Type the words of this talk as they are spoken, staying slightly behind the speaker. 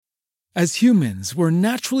As humans, we're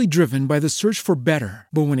naturally driven by the search for better.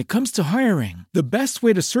 But when it comes to hiring, the best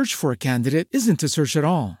way to search for a candidate isn't to search at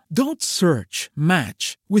all. Don't search,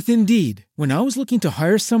 match with Indeed. When I was looking to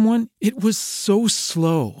hire someone, it was so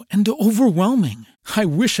slow and overwhelming. I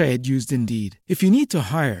wish I had used Indeed. If you need to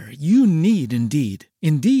hire, you need Indeed.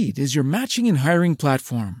 Indeed is your matching and hiring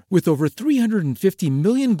platform with over 350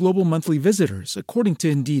 million global monthly visitors, according to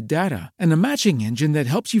Indeed data, and a matching engine that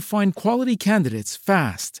helps you find quality candidates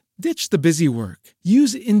fast. Ditch the busy work.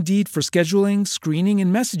 Use Indeed for scheduling, screening,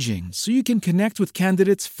 and messaging so you can connect with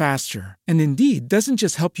candidates faster. And Indeed doesn't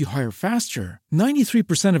just help you hire faster.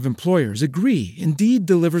 93% of employers agree Indeed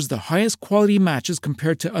delivers the highest quality matches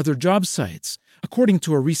compared to other job sites, according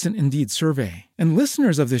to a recent Indeed survey. And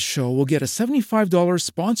listeners of this show will get a $75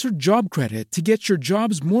 sponsored job credit to get your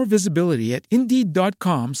jobs more visibility at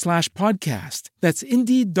Indeed.com/podcast. That's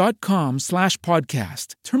Indeed.com/podcast.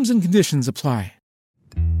 Terms and conditions apply.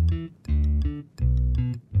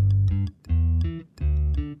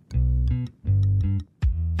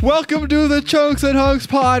 Welcome to the Chunks and Hunks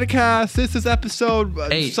podcast. This is episode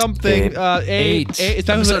eight. something. Eight. It's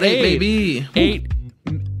episode 8, baby. 8.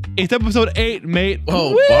 It's episode 8, mate.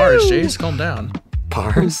 Whoa, Woo! bars, Jace, calm down.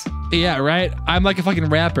 Bars? Yeah, right. I'm like a fucking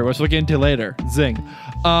rapper, which we'll get into later. Zing.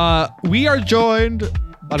 We are joined.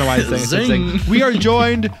 I don't know why I'm saying Zing. zing. We are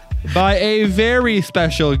joined by a very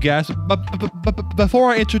special guest. But before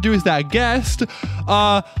I introduce that guest,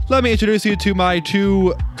 let me introduce you to my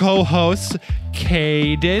two co-hosts,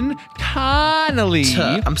 Caden Connolly.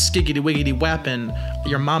 I'm skiggity wiggity wapping.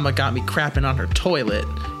 Your mama got me crapping on her toilet.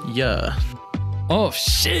 Yeah. Oh,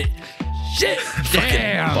 shit.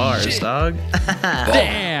 Damn. Bars, shit. dog.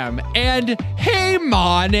 Damn. And hey,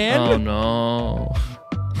 Monin. Oh, no.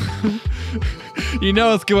 You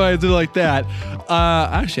know it's going to do like that.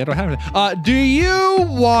 Actually, I don't have it. Do you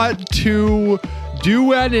want to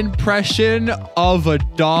do an impression of a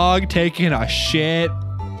dog taking a shit?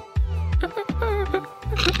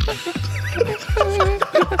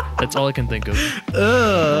 That's all I can think of.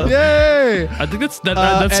 Yay! I think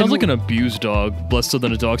that sounds like an abused dog, less so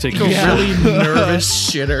than a dog taking a shit. Really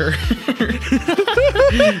nervous shitter.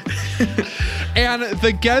 And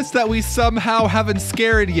the guest that we somehow haven't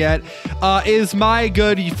scared yet is my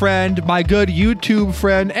good friend, my good YouTube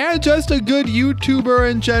friend, and just a good YouTuber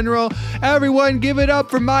in general. Everyone give it up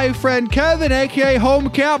for my friend Kevin, aka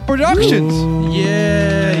Homecap Productions.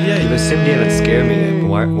 Yeah. You assumed you haven't scared me yet.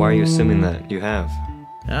 Why are you assuming that you have?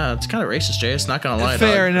 Yeah, it's kind of racist, Jace. Not gonna lie,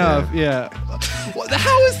 Fair dog. enough, yeah.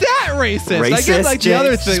 How is that racist? I guess Racist, like the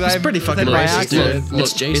other Jace? thing. It's I've pretty fucking said by racist, dude. accident.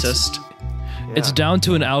 It's Jacist. It's down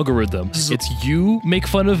to an algorithm. It's you make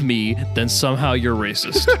fun of me, then somehow you're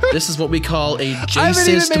racist. This is what we call a haven't even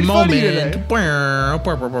Jacist made fun of you today. moment.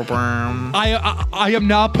 I am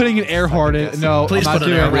not putting an air horn in. No, Please I'm not put an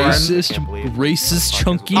doing air a horn. Racist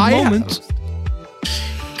chunky I- moment.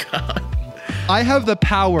 I have the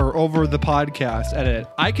power over the podcast edit.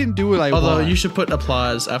 I can do what I Although want. you should put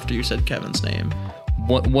applause after you said Kevin's name.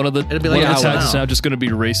 One of the It'd be like one of the how tags is now. now just going to be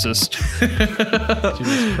racist.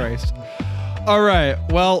 Jesus Christ. All right.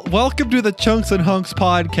 Well, welcome to the Chunks and Hunks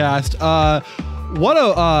podcast.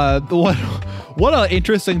 What a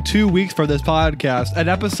interesting 2 weeks for this podcast. An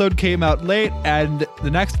episode came out late, and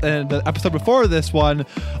the episode before this one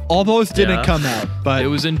almost didn't Yeah. come out. But It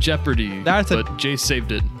was in jeopardy, That's a- but Jay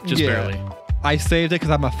saved it, just Yeah. barely. I saved it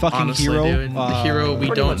because I'm a fucking Honestly, hero. dude, the hero we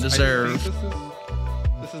pretty don't much. deserve.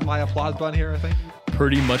 This is my applause button here, I think.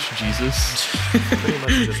 Pretty much Jesus. Pretty much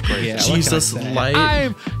just crazy. Yeah. what can I Jesus say? light.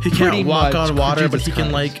 I'm He pretty can't walk much on water, but Jesus he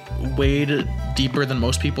can Christ. like wade deeper than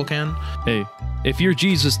most people can. Hey, if you're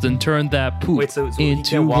Jesus, then turn that poop Wait, so he into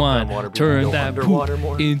can't walk on wine. water, but he Turn can go that underwater poop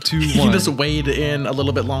more? into He wine. can just wade in a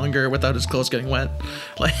little bit longer without his clothes getting wet.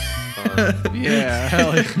 Like Yeah.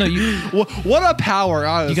 Hell yeah. No, you What a power,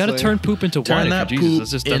 honestly. got to turn poop into turn wine that if you're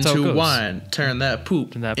Jesus. poop That's how it into goes. wine. Turn that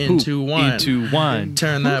poop Turn that poop into wine. into wine.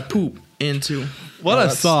 Turn that poop into. What Oh, a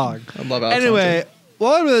that's- song. I love that Anyway,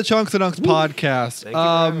 welcome to the Chunks and Hunks podcast. Thank you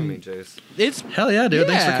for having me, Jace. It's Hell yeah, dude!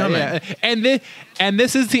 Thanks for coming. yeah. And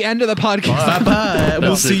this is the end of the podcast. Bye.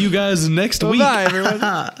 We'll That's see it. you guys next week. Bye, everyone.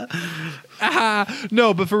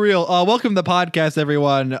 No, but for real, welcome to the podcast,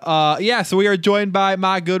 everyone. So we are joined by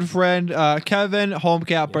my good friend Kevin,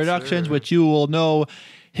 Homecap Productions, sir. which you will know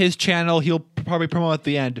his channel. He'll probably promote at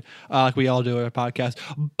the end, like we all do at our podcast.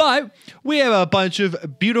 But we have a bunch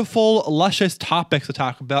of beautiful, luscious topics to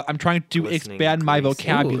talk about. I'm trying to Listening expand my Greece.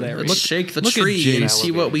 vocabulary. Let's shake the look at tree Jay. and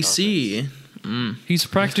see what we Elevated see. He's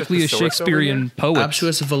practically a Just the source over Shakespearean poet.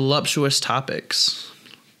 Voluptuous, voluptuous topics.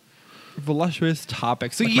 Voluptuous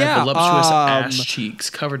topics. So Like yeah, my voluptuous ass cheeks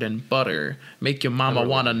covered in butter make your mama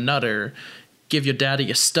want a nutter. give your daddy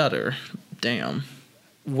a stutter. Damn.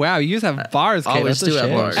 Wow, you just have bars, Kate. Always That's a do have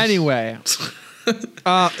shame. bars. Anyway,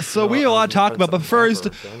 so we have a lot to talk about, but first,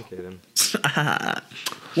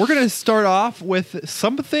 we're gonna start off with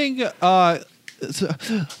something. I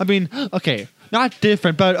mean, okay, not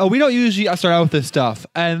different, but we don't usually start out with this stuff,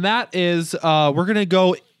 and that is we're gonna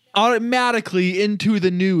go automatically into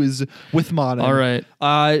the news with Modern. All right.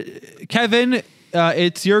 Kevin,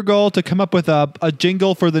 it's your goal to come up with a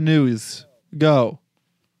jingle for the news. Go.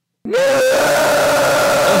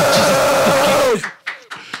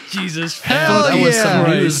 Jesus. Hell That was some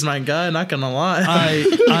yeah. news, my guy. Not gonna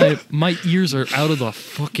lie. My ears are out of the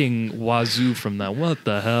fucking wazoo from that. What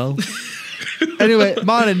the hell? Anyway,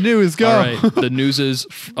 Modern news. Go. All right. The news is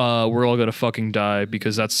we're all gonna fucking die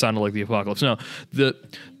because that sounded like the apocalypse. No,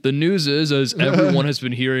 the news is, as everyone has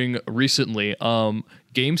been hearing recently,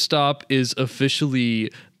 GameStop is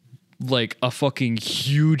officially like a fucking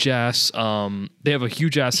huge ass. They have a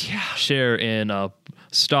huge ass share in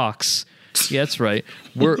stocks. Yeah, that's right.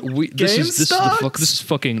 This is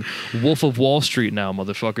fucking Wolf of Wall Street now,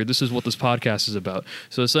 motherfucker. This is what this podcast is about.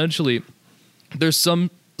 So essentially, there's some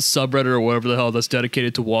subreddit or whatever the hell that's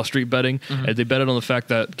dedicated to Wall Street betting, and they betted on the fact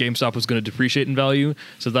that GameStop was going to depreciate in value.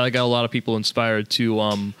 So that got a lot of people inspired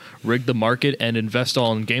to rig the market and invest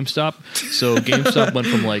all in GameStop. So GameStop went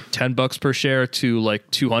from like $10 per share to like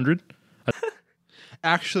 200.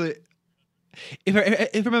 Actually, if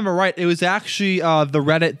I remember right, it was actually the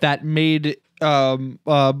Reddit that made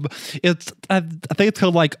it's I think it's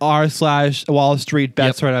called like r/Wall Street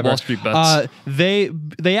Bets or whatever. Wall Street Bets.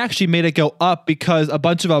 They actually made it go up because a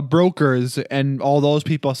bunch of brokers and all those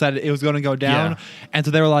people said it was going to go down, Yeah. and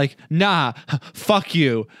so they were like, "Nah, fuck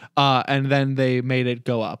you," and then they made it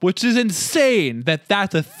go up, which is insane.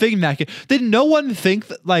 That's a thing did no one think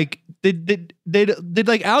that, like did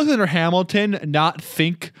like Alexander Hamilton not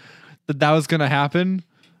think that was going to happen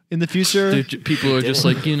in the future? People are just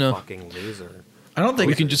like, fucking loser. I don't think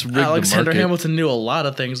we can just rig the Alexander market. Hamilton knew a lot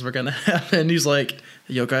of things were gonna happen. He's like,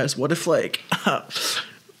 yo guys, what if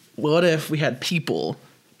what if we had people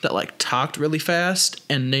that like talked really fast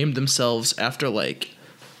and named themselves after like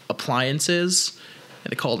appliances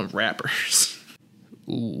and they called them rappers?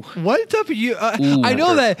 What's up, you? I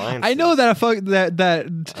know that. I know that.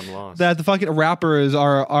 I'm lost. That the fucking rappers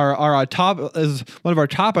are a top is one of our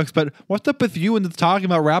topics. But what's up with you and talking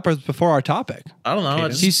about rappers before our topic? I don't know.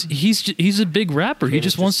 he's a big rapper. He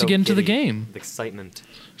just wants to get into the game. Excitement.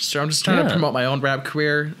 So I'm just trying to Yeah. promote my own rap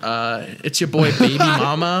career. It's your boy Baby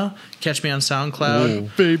Mama. Catch me on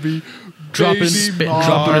SoundCloud. Baby, Dropping Spitting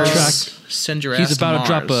dropping a bars. track. Send your ass He's about to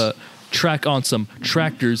drop Mars. a track on some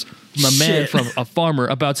tractors. My man Shit. from a farmer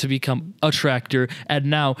about to become a tractor, and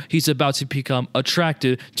now he's about to become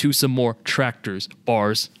attracted to some more tractors.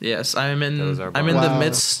 Bars. Yes, I'm in Those are the Wow.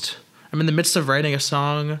 midst. I'm in the midst of writing a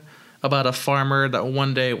song about a farmer that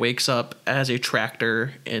one day wakes up as a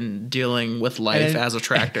tractor and dealing with life And- as a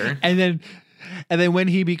tractor. and then when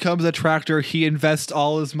he becomes a tractor, he invests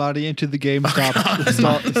all his money into the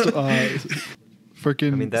GameStop.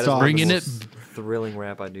 Freaking I mean, that is stock. one of the Bringing it- most thrilling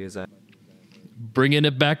rap ideas. Bringing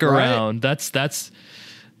it back around. That's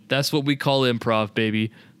what we call improv,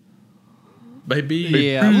 baby. Baby,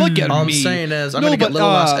 Yeah, look at all me. I'm saying is I'm No, gonna get but,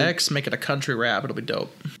 Lil Nas X, make it a country rap. It'll be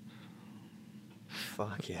dope.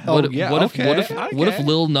 Fuck yeah. Oh, What yeah, what okay, what if okay.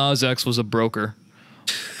 Lil Nas X was a broker?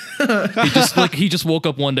 he just woke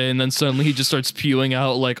up one day and then suddenly he just starts spewing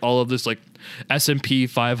out like all of this like S&P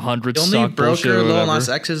 500 The only stock bullshit broker or Lil whatever. Nas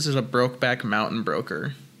X is a Brokeback Mountain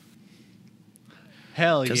broker.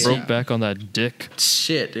 Hell yeah. Broke back on that dick.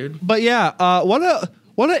 Shit, dude. But yeah,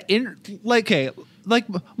 like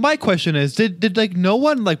my question is, did like no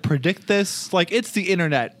one like predict this? Like it's the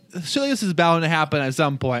internet. Surely this is bound to happen at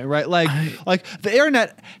some point, right? Like the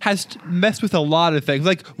internet has messed with a lot of things.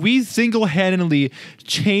 Like we single-handedly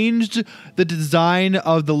changed the design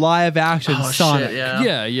of the live action Oh Sonic. shit,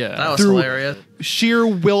 yeah. Yeah. That was Through- hilarious. Sheer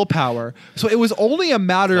willpower. So it was only a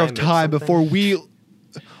matter Can I of admit time something?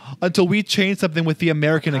 until we changed something with the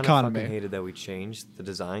American I fucking economy. hated that we changed the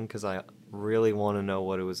design because I really want to know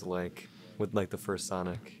what it was like with like the first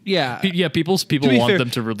Sonic. Yeah. People To be want fair- them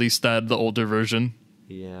to release the older version.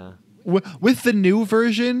 Yeah. With the new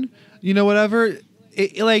version, whatever.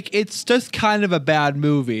 It's just kind of a bad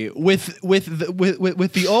movie. With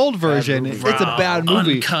the old version, movie. it's a bad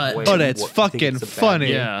movie, Uncut. Wait, but it's what, you think fucking it's a bad funny.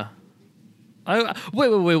 movie? Yeah.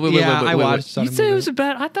 Wait. Yeah, I watched You Sonic say it movie. was a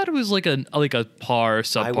bad? I thought it was like a par I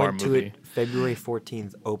subpar went to movie. it February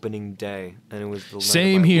 14th opening day, and it was the night of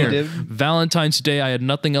Same my here. life. did? Valentine's Day, I had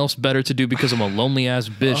nothing else better to do because I'm a lonely ass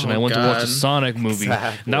bitch, and I went to watch a God. Sonic movie.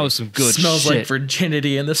 Exactly. And that was some good Smells shit. like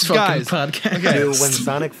virginity in this fucking Guys, podcast. okay. Dude, when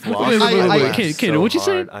Sonic flopped, wait, wait, I wait. laughed Kate, so what'd you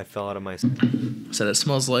say? hard, I fell out of my. Said it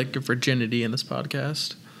smells like virginity in this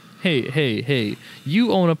podcast. Hey,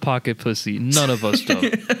 you own a pocket pussy. None of us do.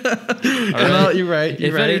 All Well, you're right. You're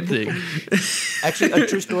If right. anything, Actually, a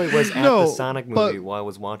true story was at No, the Sonic but- movie while I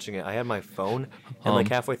was watching it. I had my phone, and like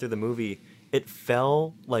halfway through the movie, it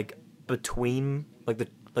fell like between like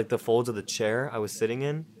the folds of the chair I was sitting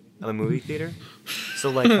in a movie theater.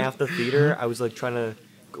 So like half the theater, I was like trying to.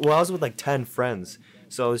 Well, I was with like 10 friends,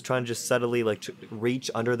 so I was trying to just subtly like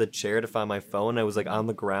reach under the chair to find my phone. I was like on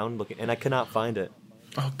the ground looking, and I could not find it.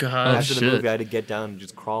 Oh God. After the shit. movie, I had to get down and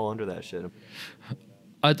just crawl under that shit.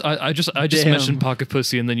 I just Damn. mentioned pocket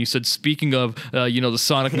pussy, and then you said, speaking of, the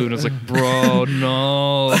Sonic movie, and I was like, bro,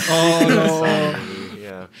 no. Oh Movie,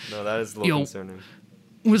 yeah, no, that is a little Yo. concerning.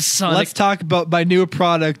 With Sonic. Let's talk about my new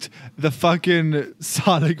product, the fucking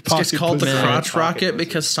Sonic Pocket It's called the Pussy. crotch Pocket rocket pussy.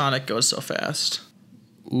 because Sonic goes so fast.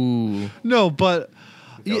 Ooh. No, but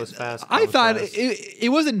Goes fast, I goes thought fast. it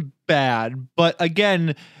wasn't bad, but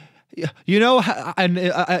again, you know, and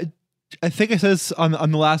I think I said this on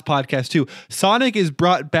the last podcast too. Sonic is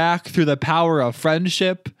brought back through the power of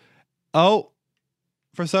friendship. Oh,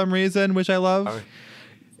 for some reason, which I love.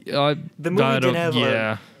 The movie I did don't- have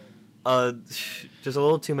yeah. just a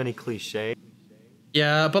little too many cliches.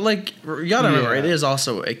 Yeah, but like you gotta remember, Yeah. it is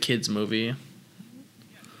also a kids movie.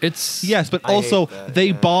 It's Yes, but I also hate that, they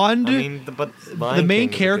yeah. bond. I mean, but The Lion main King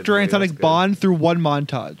was a good character and movie, Sonic that's good. bond through one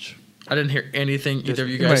montage. I didn't hear anything either of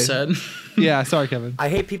you Right. guys said. Yeah, sorry, Kevin. I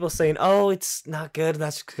hate people saying, "Oh, it's not good."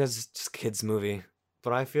 That's because it's just a kids movie.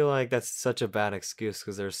 But I feel like that's such a bad excuse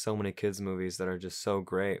because there's so many kids movies that are just so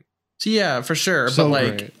great. So yeah, for sure. So but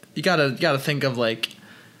like great. you gotta think of like,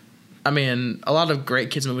 I mean, a lot of great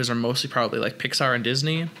kids movies are mostly probably like Pixar and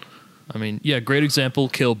Disney. I mean, yeah, great example,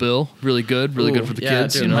 Kill Bill. Really good Ooh, for the yeah,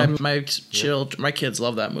 kids, dude, you know? my kids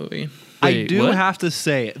love that movie. I Wait, do what? have to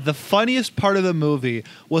say, the funniest part of the movie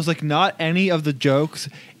was like not any of the jokes.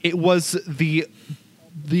 It was the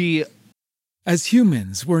As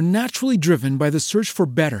humans, we're naturally driven by the search for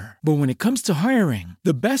better. But when it comes to hiring,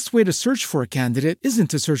 the best way to search for a candidate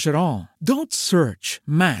isn't to search at all. Don't search,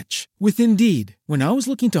 match with Indeed. When I was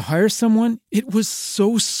looking to hire someone, it was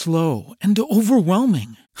so slow and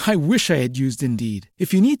overwhelming. I wish I had used Indeed.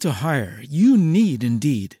 If you need to hire, you need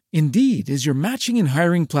Indeed. Indeed is your matching and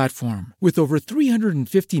hiring platform with over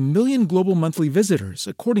 350 million global monthly visitors,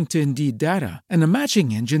 according to Indeed data, and a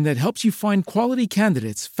matching engine that helps you find quality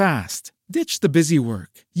candidates fast. Ditch the busy work.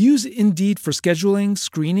 Use Indeed for scheduling,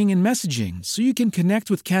 screening, and messaging so you can connect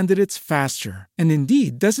with candidates faster. And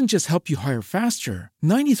Indeed doesn't just help you hire faster.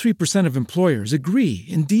 93% of employers agree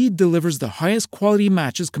Indeed delivers the highest quality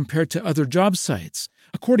matches compared to other job sites,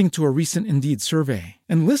 according to a recent Indeed survey.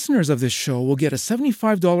 And listeners of this show will get a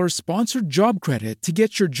 $75 sponsored job credit to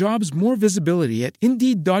get your jobs more visibility at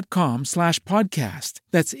Indeed.com/podcast.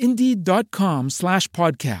 That's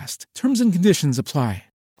Indeed.com/podcast. Terms and conditions apply.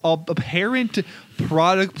 apparent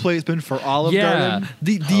product placement for Olive Yeah, Garden.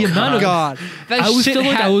 the amount of God, that I was shit feeling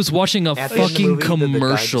like had- I was watching a At the end of the fucking movie, the guy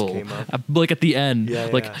just commercial, came up. like at the end. Yeah,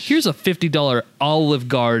 like, yeah. here's a $50 Olive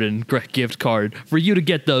Garden gift card for you to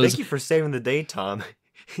get those. Thank you for saving the day, Tom.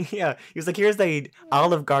 Yeah, he was like, "Here's the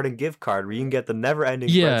Olive Garden gift card where you can get the never-ending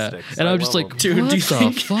Yeah, breadsticks." and I I'm just love like, them. Dude, what do you the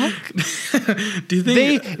think- fuck? Do you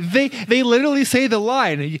think They literally say the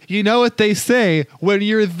line. You know what they say when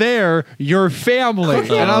you're there, you're family,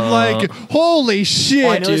 and I'm like, holy shit!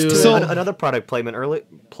 Oh, I noticed too, So another product placement.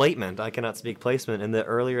 I cannot speak placement.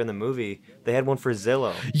 Earlier in the movie, they had one for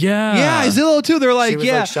Zillow. Yeah, yeah, Zillow too. They're She like, was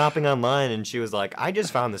yeah, like shopping online, and she was like, "I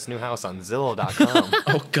just found this new house on Zillow.com."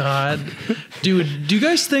 Oh God, dude! Do you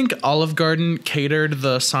guys think Olive Garden catered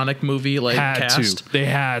the Sonic movie like had cast? to. They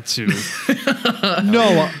had to.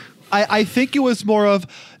 no. I think it was more of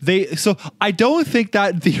so I don't think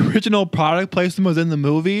that the original product placement was in the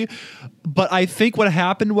movie, but I think what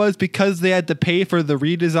happened was because they had to pay for the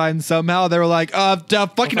redesign somehow, they were like, the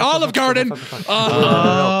fucking Olive Garden. No.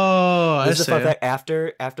 Oh, I This is see. the fact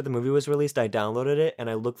that after the movie was released, I downloaded it and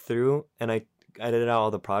I looked through and I edited out all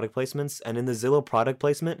the product placements. And in the Zillow product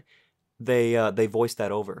placement, they voiced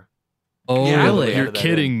that over. Oh, Really? you're Added that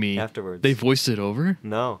kidding in me. afterwards. They voiced it over?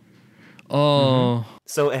 No. Oh.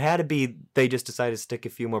 So it had to be they just decided to stick a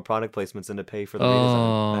few more product placements in to pay for the Oh.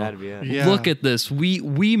 redesign. That had to be it. Yeah. Look at this. We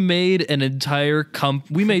made an entire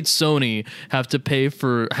we made Sony have to pay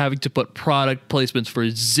for having to put product placements for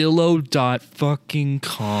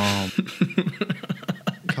Zillow.fucking.com.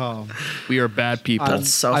 GameStop.com. We are bad people.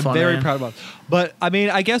 That's so I'm funny. very proud of it. But I mean,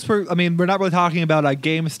 I guess we're not really talking about a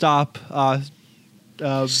GameStop.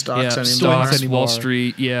 Stocks yeah, anymore. stocks, anymore. Wall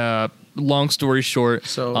Street. Yeah. Long story short,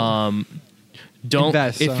 So- don't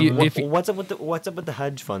Invest, if you if What's up with the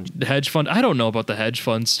hedge fund? the hedge fund. I don't know about the hedge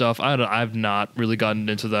fund stuff. I've not really gotten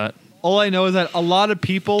into that. All I know is that a lot of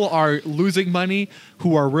people are losing money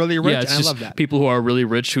who are really rich, Yeah, and it's I just love that. people who are really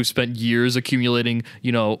rich who spent years accumulating,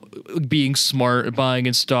 being smart, buying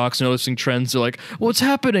in stocks, noticing trends. They're like, "What's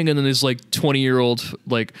happening?" And then there's like 20-year-old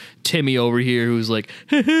like Timmy over here who's like,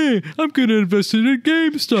 "Hey, I'm gonna invest in a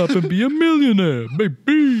GameStop and be a millionaire,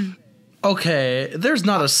 baby." Okay, there's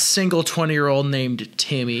not a single 20-year-old named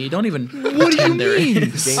Timmy. Don't even What do you pretend there mean?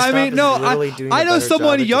 is. I mean, GameStop no, is literally doing I a know better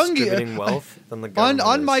someone job at young distributing wealth than the government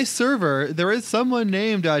on is. my server. There is someone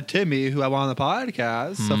named Timmy who I'm on the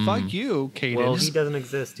podcast. So fuck you, Kaden. Well, he doesn't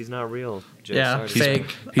exist. He's not real. Jay, Yeah, sorry to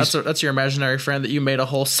fake. say. That's your imaginary friend that you made a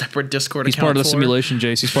whole separate Discord He's account part of the for. simulation,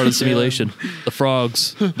 Jace. He's part of the simulation. The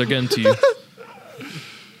frogs, they're getting to you.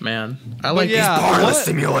 Man, I like yeah. these Part of the What?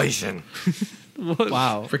 simulation.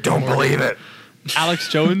 Wow, freaking Don't morons. believe it. Alex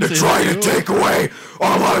Jones is Trying to you? take away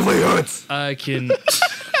our livelihoods I can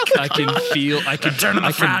feel. I can Turn of the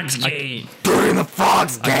I frogs can, gay. during the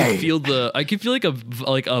Fox I can game. feel I can feel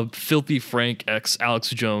like a filthy Frank X Alex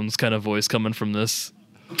Jones kind of voice coming from this.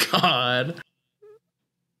 God.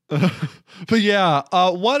 But yeah,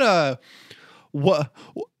 what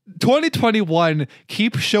 2021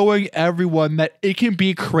 keep showing everyone that it can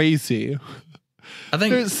be crazy. I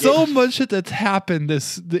think There's so much shit that's happened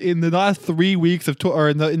in the last 3 weeks or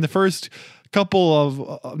in the first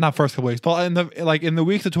couple of not first couple weeks, but in the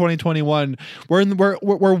weeks of 2021, we're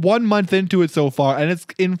 1 month into it so far, and it's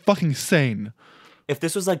fucking insane. If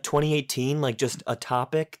this was like 2018, like just a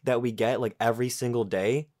topic that we get like every single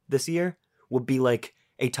day this year would be like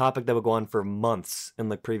a topic that would go on for months in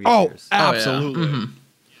like previous years. absolutely.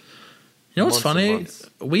 You know what's Months and funny? months.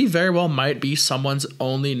 We very well might be someone's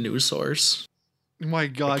only news source. Oh my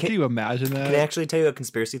God, Can- can you imagine that? Can I actually tell you a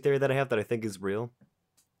conspiracy theory that I have that I think is real?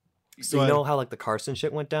 So Go you ahead. know how like the Carson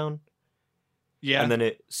shit went down? Yeah. And then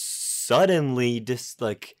it suddenly just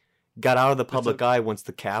like got out of the public eye once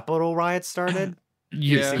the Capitol riots started?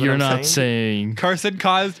 Yeah. You're what I'm not saying. Carson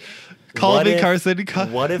called What me if- Carson.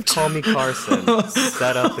 What if Call Me Carson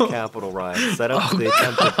set up the Capitol riot, set up the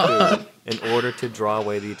attempted coup in order to draw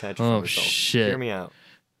away the attention Oh, from itself? shit. Hear me out.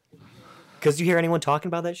 Because you hear anyone talking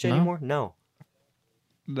about that shit No. anymore? No.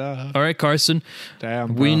 No. All right, Carson.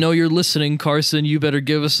 Damn. We bro. know you're listening, Carson. You better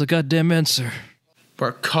give us a goddamn answer.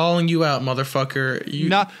 We're calling you out, motherfucker.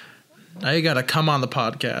 Nah, Now you gotta come on the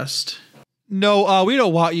podcast. no, we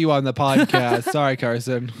don't want you on the podcast. Sorry,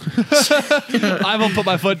 Carson. I will put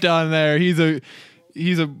my foot down there. He's a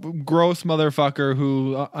gross motherfucker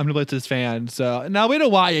who I'm a Blitz's fan. So no, we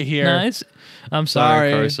don't want you here. Nice. I'm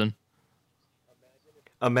sorry, Sorry. Carson.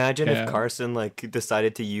 Imagine Yeah. if Carson like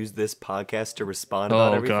decided to use this podcast to respond Oh,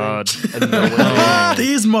 about everything. God. And no one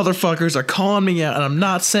These motherfuckers are calling me out, and I'm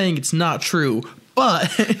not saying it's not true,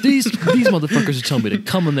 but These motherfuckers are telling me to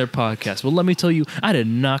come on their podcast. Well, let me tell you, I did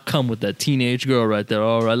not come with that teenage girl right there.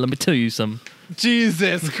 All right, let me tell you something.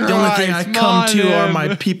 Jesus Christ. the only thing I come to are my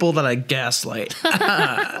Monin. people that I gaslight.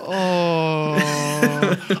 Oh,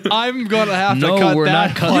 I'm gonna have to No, cut we're that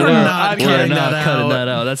not cutting part You're that. not out. We're cutting not that cutting out. that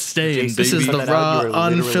out. That's staying, Jason, This is baby. the cut that out. You raw, are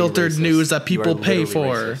literally unfiltered racist. news that You are people pay literally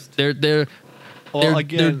for. racist. They're Well,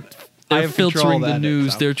 again, I they're have control filtering of the that,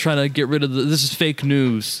 news. so. They're trying to get rid of this is fake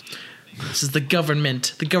news. This is the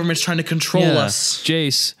government. The government's trying to control Yeah. us.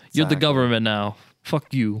 Jace, you're the Exactly. government now.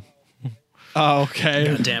 Fuck you. Oh, okay.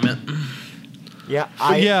 God damn it. Yeah,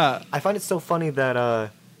 I find it so funny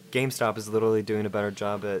that GameStop is literally doing a better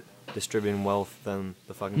job at distributing wealth than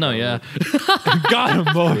the fucking No, yeah. government. Got him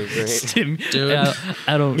both. Pretty great. Tim, Dude. yeah,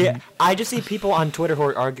 I don't. Yeah, I just see people on Twitter who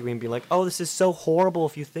are arguing, being like, "Oh, this is so horrible.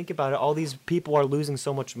 If you think about it, all these people are losing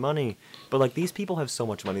so much money." But like, these people have so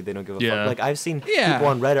much money, they don't give a Yeah. fuck. Like, I've seen Yeah. people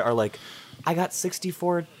on Reddit are like, "I got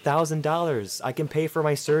 $64,000. I can pay for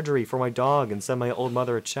my surgery for my dog and send my old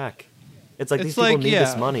mother a check." It's like It's these people like, need yeah.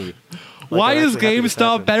 this money. Why I'm is actually happy this GameStop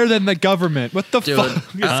happened. better than the government? What the Dude, fuck?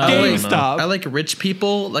 It's I don't know. GameStop. I like rich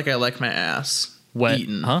people like I like my ass. Wet,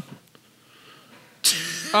 Eaten. huh?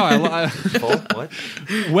 Oh, I Full? What?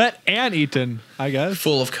 wet and eaten, I guess.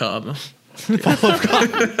 Full of cum.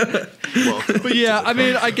 But yeah, I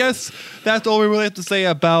mean, I guess that's all we really have to say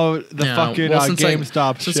about the Yeah, fucking well, since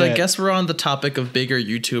GameStop Since shit. I guess we're on the topic of bigger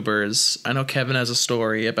YouTubers, I know Kevin has a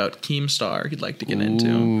story about Keemstar he'd like to get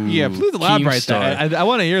into. Yeah, please elaborate that. I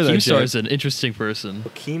want to hear that Keemstar shit. is an interesting person.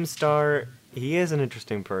 Keemstar, he is an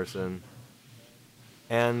interesting person,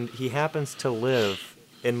 and he happens to live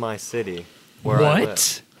in my city. where I live.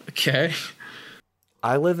 What? Okay.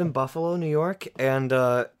 I live in Buffalo, New York, and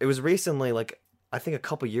it was recently, like, I think a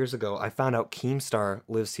couple years ago, I found out Keemstar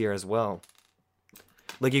lives here as well.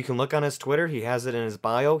 Like, you can look on his Twitter, he has it in his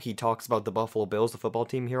bio, he talks about the Buffalo Bills, the football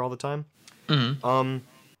team, here all the time. Mm-hmm.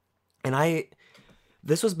 And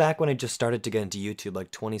this was back when I just started to get into YouTube,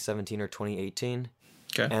 like 2017 or 2018.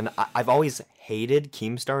 Okay. And I've always hated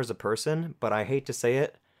Keemstar as a person, but I hate to say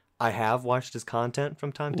it, I have watched his content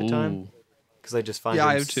from time to time. Ooh. Because I just find Yeah,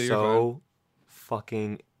 I him have too, you're so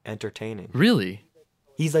fucking entertaining. Really?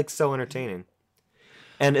 He's like so entertaining.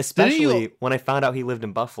 And especially when I found out he lived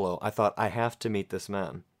in Buffalo, I thought I have to meet this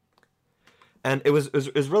man. And it was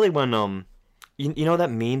really when you know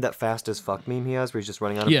that meme, that fast as fuck meme he has where he's just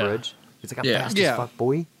running on a Yeah. bridge? He's like, I'm Yeah. fast Yeah. as fuck,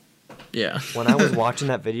 boy. Yeah. When I was watching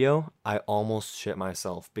that video, I almost shit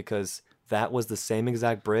myself because that was the same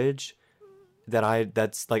exact bridge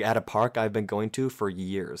that's like at a park I've been going to for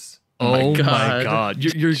years. Oh my God. god.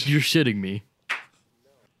 You're shitting me.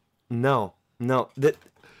 No.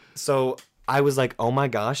 So I was like, oh my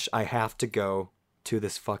gosh, I have to go to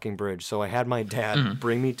this fucking bridge. So I had my dad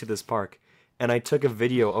bring me to this park, and I took a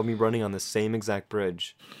video of me running on the same exact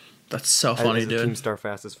bridge. That's so funny, as the dude. Keemstar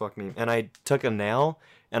fast as fuck meme. And I took a nail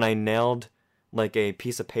and I nailed like a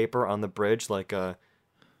piece of paper on the bridge, like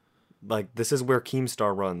this is where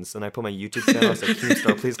Keemstar runs. And I put my YouTube channel. I said,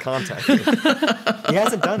 Keemstar, please contact me. He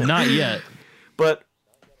hasn't done it. Not yet. But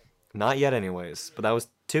not yet, anyways. But that was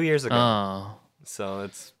 2 years ago. Oh. So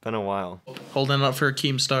it's been a while. Holding up for a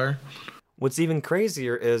Keemstar. What's even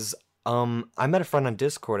crazier is I met a friend on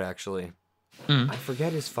Discord, actually. I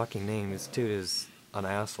forget his fucking name. This dude is an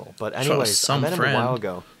asshole. But anyways, I some met him friend. a while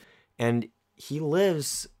ago. And he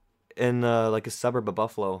lives in like a suburb of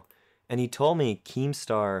Buffalo. And he told me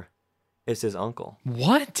Keemstar is his uncle.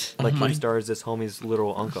 What? Like my- Keemstar is this homie's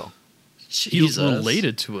literal uncle. He's Jesus.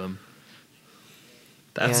 related to him.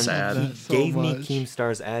 That's And sad. he That's so gave me much.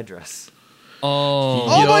 Keemstar's address. Oh.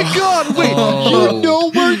 Oh my god, wait, Oh. you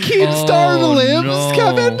know where Keemstar Oh, lives, no.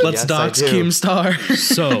 Kevin? Let's Yes, I dox do. Keemstar.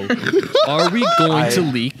 So, are we going to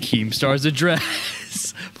leak Keemstar's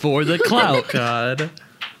address for the clout? God.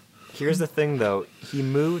 Here's the thing, though. He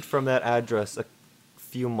moved from that address a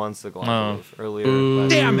few months ago, I Oh. believe, earlier. last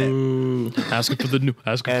Damn year. it. Ask him for the new.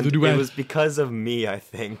 Ask him And for the new it ad. was because of me, I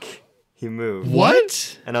think, he moved.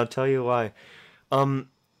 What? And I'll tell you why.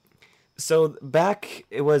 So back,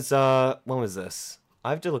 it was, when was this?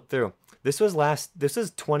 I have to look through. This is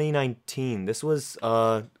 2019. This was,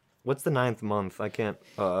 what's the 9th month? I can't,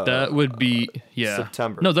 That would be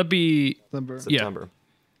September. No, that'd be September.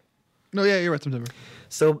 No, yeah, you're right, September.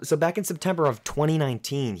 So back in September of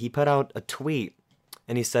 2019, he put out a tweet,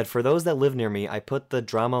 and he said, "For those that live near me, I put the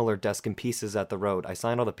drama alert desk in pieces at the road. I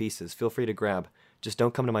signed all the pieces. Feel free to grab. Just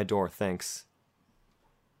don't come to my door. Thanks."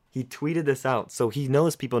 He tweeted this out, so he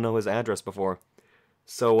knows people know his address before.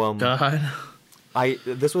 So God.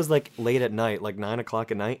 this was like late at night, like 9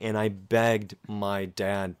 o'clock at night, and I begged my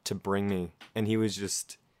dad to bring me, and he was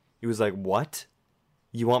like, "What?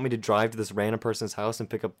 You want me to drive to this random person's house and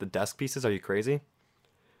pick up the desk pieces? Are you crazy?"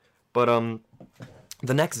 But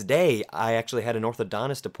the next day, I actually had an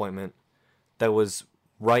orthodontist appointment that was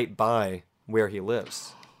right by where he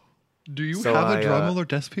lives. Do you So have I, a drum roller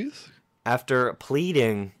desk piece? After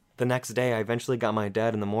pleading the next day, I eventually got my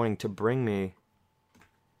dad in the morning to bring me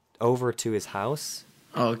over to his house,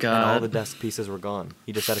 Oh, and all the God. desk pieces were gone.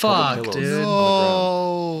 He just had a Fuck, couple pillows dude. on the ground.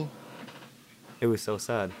 Oh. It was so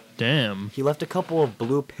sad. Damn. He left a couple of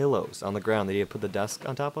blue pillows on the ground that he had put the desk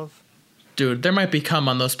on top of. Dude, there might be cum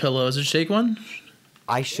on those pillows. Did you take one?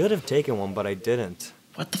 I should have taken one, but I didn't.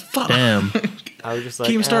 What the fuck? Damn. I was just like,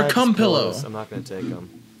 Keemstar just cum pillow." pillows. I'm not going to take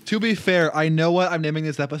them. To be fair, I know what I'm naming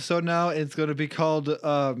this episode now. It's going to be called it's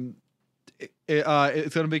going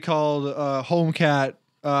to be called Home Cat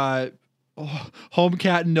Home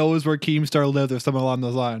Cat knows where Keemstar lived or something along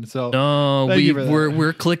those lines. So No, Thank you for that.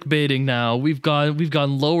 we're clickbaiting now. We've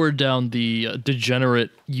gone lower down the degenerate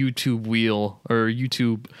YouTube wheel or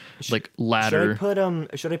YouTube like ladder.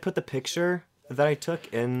 Should I put the picture that I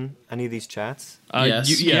took in any of these chats?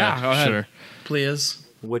 Yes. yeah, Yeah, go ahead. sure. Please.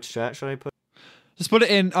 Which chat should I put? just put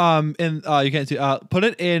it in you can't see put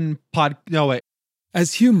it in pod no wait.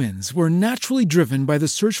 As humans, we're naturally driven by the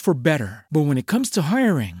search for better. But when it comes to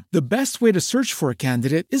hiring, the best way to search for a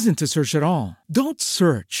candidate isn't to search at all. Don't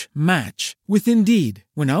search, match with Indeed.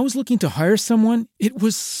 When I was looking to hire someone, it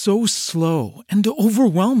was so slow and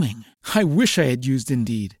overwhelming. I wish I had used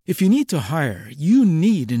Indeed. If you need to hire, you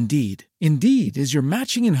need Indeed. Indeed is your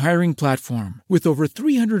matching and hiring platform with over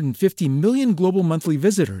 350 million global monthly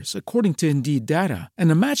visitors, according to Indeed data, and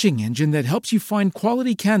a matching engine that helps you find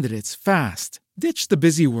quality candidates fast. Ditch the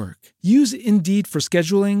busy work. Use Indeed for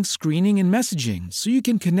scheduling, screening, and messaging so you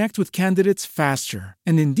can connect with candidates faster.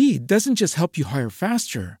 And Indeed doesn't just help you hire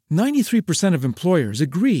faster. 93% of employers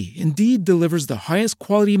agree Indeed delivers the highest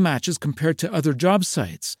quality matches compared to other job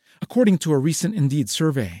sites, according to a recent Indeed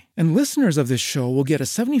survey. And listeners of this show will get a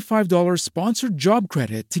 $75 sponsored job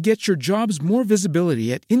credit to get your jobs more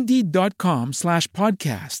visibility at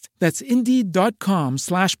Indeed.com/podcast. That's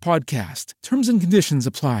Indeed.com/podcast. Terms and conditions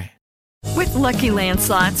apply. With Lucky Land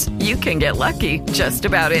Slots, you can get lucky just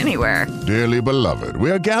about anywhere. Dearly beloved,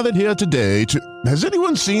 we are gathered here today to... Has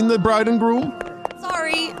anyone seen the bride and groom?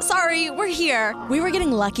 Sorry, we're here. We were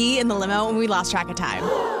getting lucky in the limo and we lost track of time.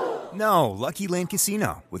 No, Lucky Land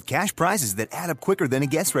Casino, with cash prizes that add up quicker than a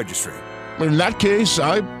guest registry. In that case,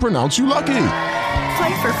 I pronounce you lucky.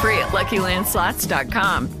 Play for free at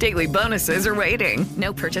LuckyLandSlots.com. Daily bonuses are waiting.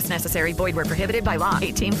 No purchase necessary. Void where prohibited by law.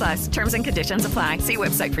 18+. Terms and conditions apply. See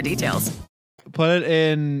website for details. Put it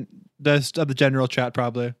in the general chat,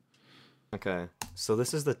 probably. Okay, so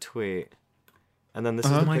this is the tweet, and then this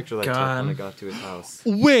is the picture that I took when I got to his house.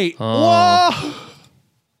 Wait, whoa,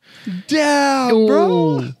 damn,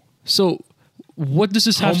 bro. So, what does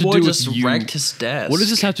this have to Homeboy do with just you? wrecked his desk. What does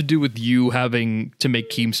this have to do with you having to make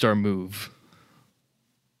Keemstar move?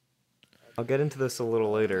 I'll get into this a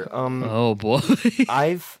little later. Oh boy.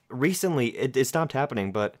 I've recently it stopped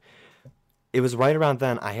happening, but it was right around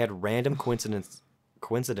then I had random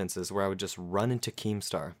coincidences where I would just run into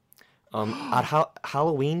Keemstar. At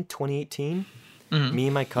Halloween 2018, me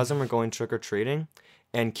and my cousin were going trick or treating,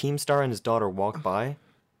 and Keemstar and his daughter walked by,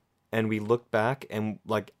 and we looked back, and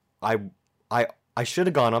like I should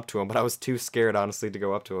have gone up to him, but I was too scared honestly to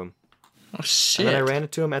go up to him. Oh shit! And then I ran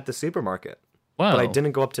into him at the supermarket. Wow. But I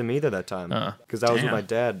didn't go up to him either that time because I was with my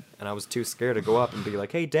dad, and I was too scared to go up and be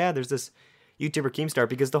like, "Hey, Dad, there's this YouTuber Keemstar."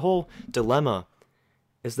 Because the whole dilemma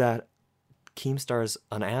is that Keemstar's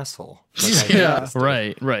an asshole. Like, Yeah.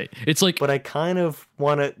 Right. It's like, But I kind of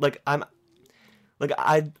want to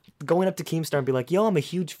going up to Keemstar and be like, "Yo, I'm a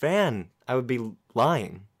huge fan." I would be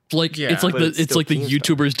lying. it's like but the it's it's still like the Keemstar.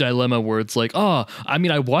 YouTuber's dilemma where it's like, oh, I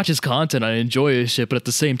mean, I watch his content, I enjoy his shit, but at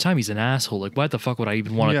the same time, he's an asshole. Like, why the fuck would I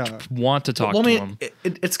even want to talk Well, I to mean, him?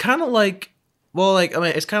 it's kind of like,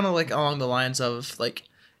 it's kind of like along the lines of like,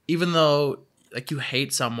 even though like you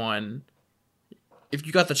hate someone, if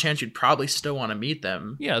you got the chance, you'd probably still want to meet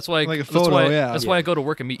them. Yeah, that's why. Like a that's photo, why. yeah. That's why I go to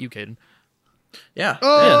work and meet you, Caden. Yeah.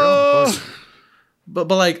 Oh, But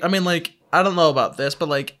like, I mean, like, I don't know about this, but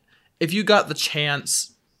like, if you got the chance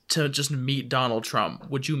to just meet Donald Trump,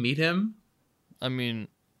 would you meet him? I mean,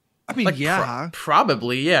 Like, yeah.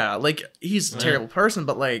 probably, yeah. Like, he's a terrible person,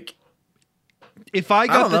 but like, If I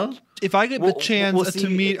don't got know. if I get the chance well, to see,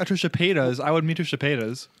 meet Trisha Paytas, I would meet Trisha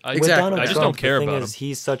Paytas. I, With Exactly. Donald I just Trump, don't care the thing about is, him.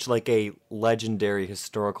 he's such like a legendary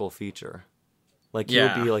historical feature. Like he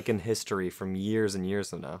Yeah. would be like in history from years and years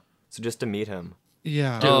from now. So just to meet him.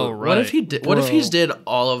 Yeah. dude, Oh, what if right. he did? What if Bro. he's did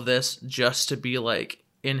all of this just to be like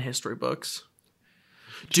in history books?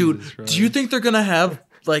 Dude, Jesus do you Christ. think they're gonna have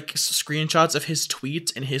like screenshots of his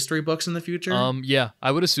tweets in history books in the future? Yeah,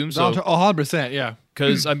 I would assume Donald so. Trump, 100%, yeah.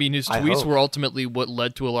 Because I mean, his I tweets hope. were ultimately what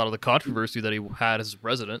led to a lot of the controversy that he had as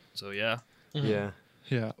president. So yeah. Yeah.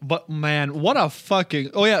 Yeah, but man, what a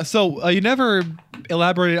fucking... Oh yeah, so you never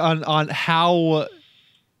elaborated on how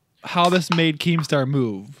this made Keemstar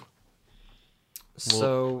move.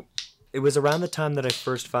 So it was around the time that I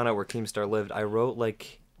first found out where Keemstar lived. I wrote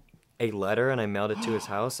like a letter and I mailed it to his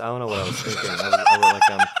house. I don't know what I was thinking. I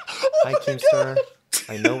wrote like, "Hi Keemstar,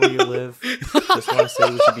 I know where you live. Just want to say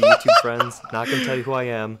we should be YouTube friends. Not gonna tell you who I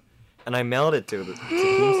am." And I mailed it to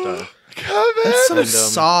Keemstar. That's some And,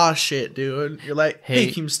 saw shit, dude. You're like, hey,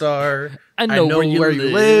 Hey, Keemstar, I know where where you you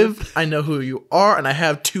live. I know who you are, and I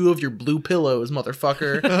have 2 of your blue pillows,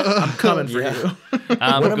 motherfucker. I'm coming for Yeah. you.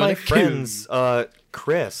 I'm One of gonna my kill you. friends,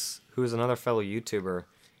 Chris, who's another fellow YouTuber,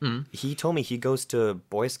 he told me he goes to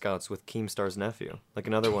Boy Scouts with Keemstar's nephew, like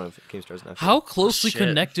another one of Keemstar's nephews. How closely Shit.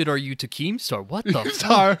 connected are you to Keemstar? What the fuck?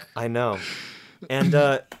 Star. I know.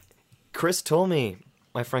 And Chris told me,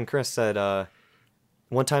 my friend Chris said,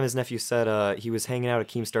 one time his nephew said he was hanging out at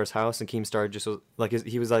Keemstar's house, and Keemstar just was like,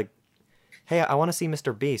 he was like, "Hey, I want to see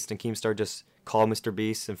Mr. Beast," and Keemstar just called Mr.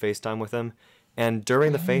 Beast and FaceTime with him. And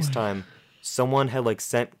during the FaceTime, someone had like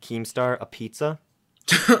sent Keemstar a pizza.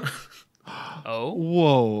 Oh,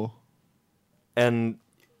 Whoa. And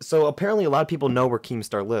so apparently a lot of people know where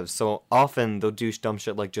Keemstar lives. So often they'll do dumb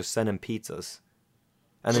shit like just send him pizzas.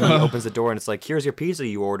 And then he opens the door and it's like, "Here's your pizza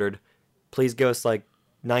you ordered. Please give us like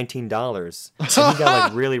 $19." And he got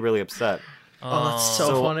like really, really upset. Oh, that's so,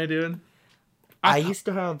 So- funny, dude. I used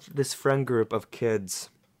to have this friend group of kids.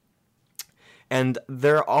 And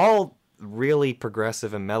they're all really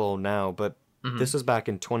progressive and mellow now, but this was back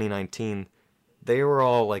in 2019. They were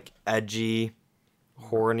all like edgy,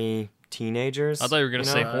 horny teenagers. I thought you were gonna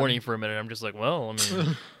say horny for a minute. I'm just like, well, I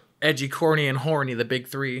mean, Edgy, corny, and horny, the big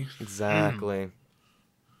three. Exactly.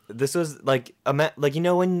 This was like like you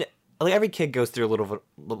know when like every kid goes through a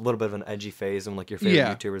little bit of an edgy phase, and like your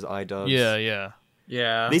favorite YouTubers, iDubbbz.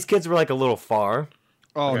 yeah. These kids were like a little far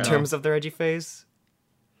Oh, in terms of their edgy phase.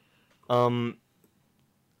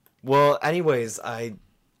 Well, anyways, I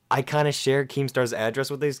kind of shared Keemstar's address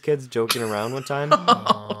with these kids, joking around one time.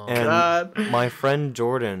 And my friend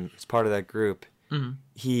Jordan is part of that group.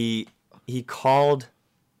 He called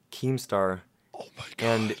Keemstar. Oh my God.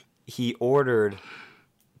 And he ordered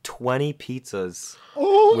 20 pizzas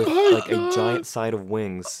with God. a giant side of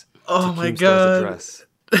wings. Oh to my Keemstar's God. address.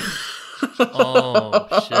 Oh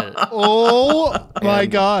shit. Oh my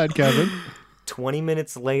God, Kevin. 20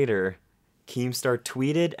 minutes later, Keemstar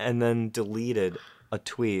tweeted and then deleted a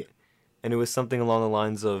tweet. And it was something along the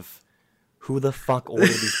lines of, who the fuck ordered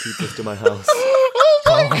these pizzas to my house?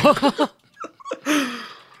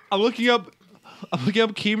 I'm looking up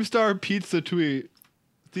Keemstar pizza tweet.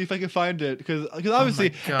 See if I can find it, because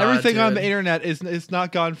obviously God, everything on the dude. internet is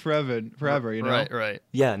not gone forever. You know. Right.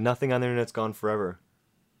 Yeah, nothing on the internet's gone forever.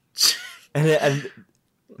 and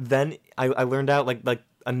then I learned out like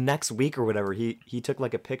a next week or whatever, he took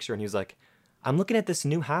like a picture and he was like, I'm looking at this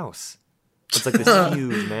new house. It's like this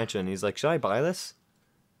huge mansion. He's like, should I buy this?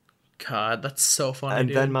 God, that's so funny. And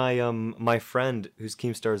dude. then my friend, who's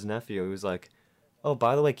Keemstar's nephew, he was like, oh,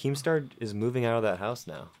 by the way, Keemstar is moving out of that house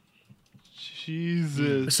now.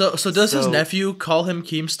 Jesus. So does his So- nephew call him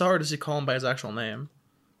Keemstar, or does he call him by his actual name?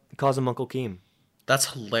 He calls him Uncle Keem.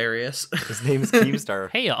 That's hilarious. His name is Keemstar.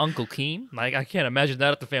 Hey, Uncle Keem. Like, I can't imagine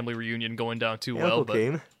that at the family reunion going down too Hey, well. Uncle But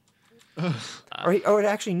Keem. Or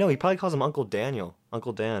actually, no, he probably calls him Uncle Daniel.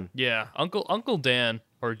 Uncle Dan. yeah, Uncle Dan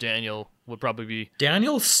or Daniel would probably be.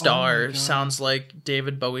 Daniel Oh Starr sounds like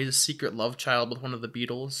David Bowie's secret love child with one of the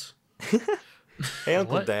Beatles. Hey,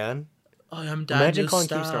 Uncle What? Dan. Oh, I'm Daniel Imagine calling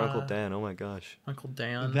Starr. Keemstar Uncle Dan. Oh my gosh. Uncle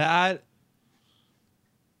Dan.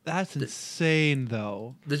 That's insane,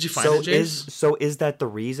 though. Did you find it, Jace? Is that the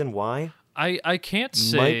reason why? I can't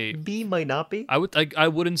say. Might be, might not be. I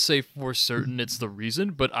wouldn't say for certain it's the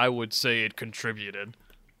reason, but I would say it contributed.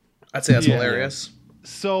 I'd say that's Yeah. hilarious.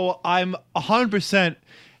 So I'm 100%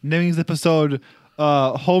 naming this episode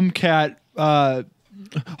Homecat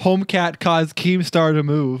caused Keemstar to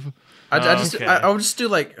move. Okay. I would just do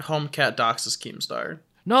like Homecat doxes Keemstar.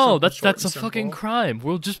 No, Simple, that's short, a and fucking simple. crime.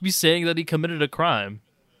 We'll just be saying that he committed a crime.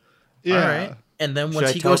 Yeah. All right. And then Should once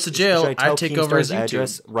I he tell- goes to jail, should tell I take over his Keemstar's YouTube.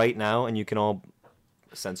 address right now, and you can all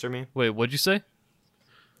censor me. Wait, what'd you say?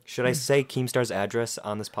 Should I say Keemstar's address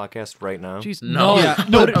on this podcast right now? Jeez, No. no. Yeah,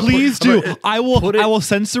 no, please do. I will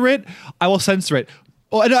censor it. I will censor it.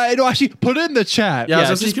 Oh, and I actually put it in the chat. Yeah, I was Yeah,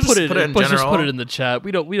 gonna say, just you could put just it. put it in Just general. put it in the chat.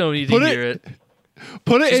 We don't need Put to it- hear it.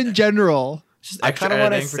 Put it in general. Just I extra kind of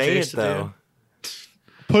want to editing for say Jace it to do. though.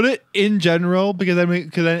 Put it in general because then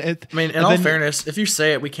it. I mean, in and all then- fairness, if you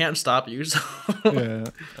say it, we can't stop you. So.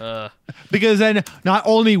 Yeah. Because then not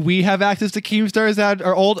only we have access to Keemstar's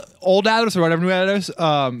or old address or whatever new address,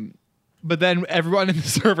 but then everyone in the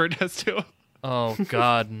server does too. Oh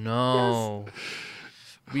God, no.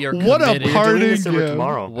 We are What a committed. We're party. doing this over Yeah.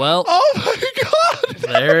 tomorrow. Well, Oh my god!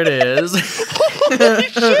 There it is. Holy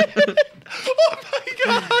shit! Oh my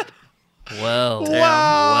god! well,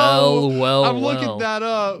 Wow. well. I'm looking that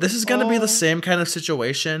up. This is gonna be the same kind of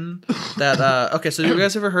situation that. Okay, so you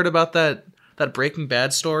guys ever heard about that Breaking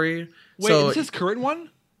Bad story? Wait, so, is this current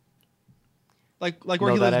one? Like where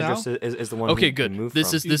No, he that lives now? address is the one. Okay, he good. moved This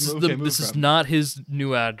from. is this is Okay, the this moved is from. not his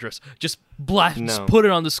new address. Just No. put it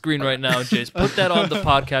on the screen right now, Jace. Put that on the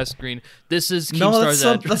podcast screen. This is no, Keemstar's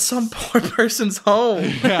address. that's some poor person's home.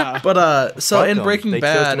 Yeah. But so Fuck in 'em. Breaking they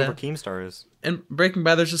Bad, chose whoever Keemstar is. in Breaking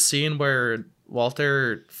Bad, there's a scene where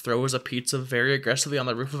Walter throws a pizza very aggressively on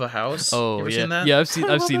the roof of a house. Oh you ever yeah, seen that? yeah. I've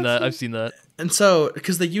seen that. I've seen that. And so,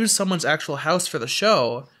 because they used someone's actual house for the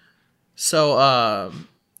show, so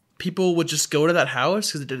people would just go to that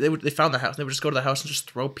house because they found the house. They would just go to the house and just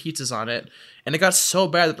throw pizzas on it, and it got so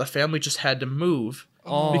bad that the family just had to move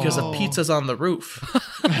because of pizzas on the roof.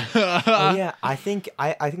 Oh yeah, I think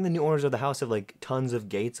the new owners of the house have like tons of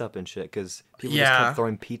gates up and shit because people just Yeah. kept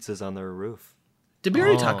throwing pizzas on their roof. Did we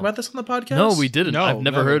already talk about this on the podcast? No, we didn't. No, I've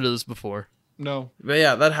never never. heard of this before. No. But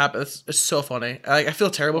yeah, that happened. It's so funny. I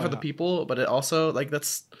feel terrible for the people, but it also like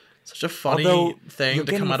that's such a funny Although thing you're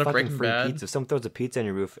to getting come out of fucking Breaking free Bad. pizza. If someone throws a pizza on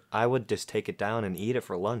your roof, I would just take it down and eat it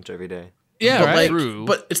for lunch every day. Yeah, But right. like, True.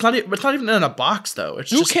 but it's not even in a box though.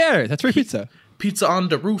 It's Who just cares? That's free pizza. pizza on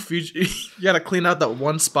the roof. You gotta clean out that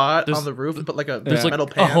one spot on the roof and put like a There's metal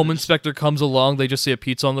like pan. a home inspector comes along, they just see a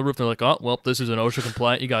pizza on the roof, they're like, oh well, this is an OSHA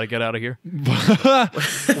compliant, you gotta get out of here.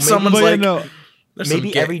 Someone's But, like, no. there's some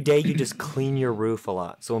Maybe gay- every day you just clean your roof a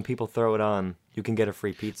lot, so when people throw it on, you can get a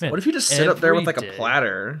free pizza. What if you just sit up there with like Every a day.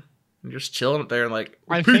 platter and you're just chilling up there and like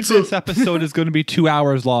I think pizza? this episode is going to be 2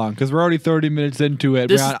 hours long because we're already 30 minutes into it.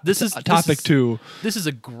 This We're is- on this is- topic this is- 2. This is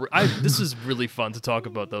this is really fun to talk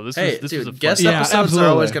about though. This Hey, was dude, a fun guest Yeah, episodes are absolutely.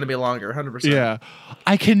 always going to be longer, 100%. Yeah,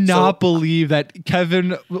 I cannot So- believe that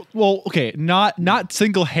Kevin. Well, okay, not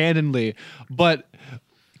single handedly, but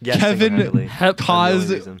Yes, Kevin single-handedly. caused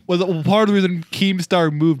The only reason. was a part of the reason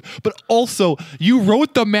Keemstar moved. But also, you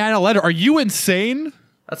wrote the man a letter. Are you insane?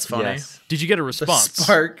 That's funny. Yes. Did you get a The response?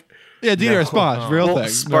 spark. Yeah, did No. a response, real Well, thing.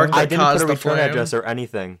 spark No. that I didn't put caused a the return flame. address or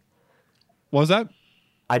anything. What was that?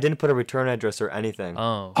 I didn't put a return address or anything.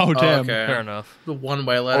 Oh, Oh damn! okay. fair enough. The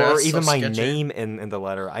one-way letter. or that's even so my sketchy. name in the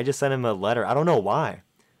letter. I just sent him a letter. I don't know why.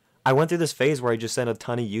 I went through this phase where I just sent a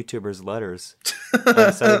ton of YouTubers letters. I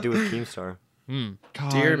decided to do with Keemstar.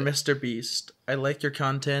 God. Dear Mr. Beast, I like your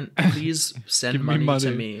content. Please send Give me money to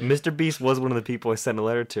money. me. Mr. Beast was one of the people I sent a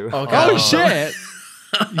letter to. Oh, God. Oh shit!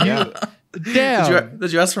 Yeah. Damn.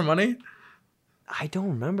 Did you ask for money? I don't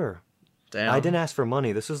remember. Damn. I didn't ask for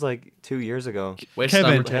money. This was like 2 years ago. Wasted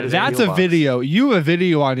Kevin, opportunity. that's Appeal a box. video. You have a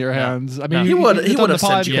video on your hands. I mean, No. He you- would it's he on would the have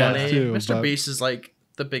sent you podcast, money. too, Mr. but- Beast is like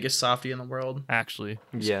the biggest softie in the world. Actually,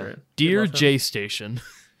 Yeah. Great. dear love him. J Station,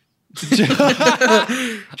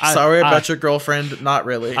 Sorry about your girlfriend. Not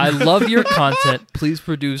really. I love your content. Please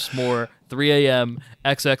produce more 3 a.m.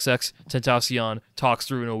 XXX Tentacion talks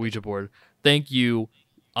through an Ouija board. Thank you,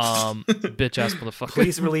 bitch ass motherfucker.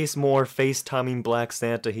 Please release more FaceTiming Black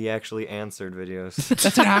Santa. He actually answered videos.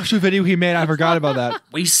 That's an actual video he made. I forgot about that.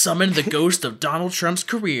 We summoned the ghost of Donald Trump's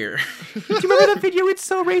career. Do you remember that video? It's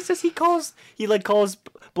so racist. He calls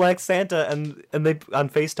Black Santa and they on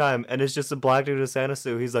FaceTime, and it's just a black dude in a Santa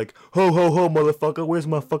suit. He's like, ho ho ho, motherfucker, where's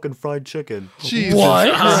my fucking fried chicken? Jesus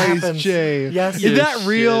What? Christ, happens. Jay. Yes, Is that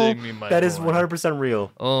real? Shitting me, my that is boy. 100%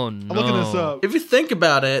 real. Oh no! I'm looking this up. If you think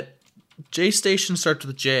about it, J Station starts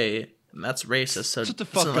with J, and that's racist. So Shut the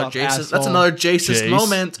that's fuck another up, That's asshole. another Jaceist Jace.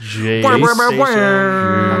 moment. Jace. Wah, wah,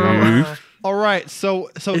 wah, wah. All right, so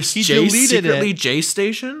Is he J deleted secretly it. J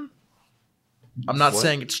Station? I'm not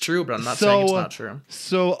saying it's true, but I'm not saying it's not true.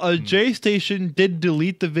 So J Station did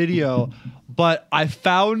delete the video, but I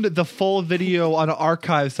found the full video on an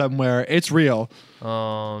archive somewhere. It's real.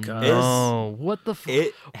 Oh no! What the?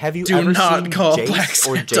 Have you Do ever not seen call Black Jace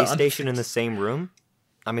or Santa J on Station in the same room?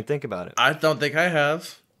 I mean, think about it. I don't think I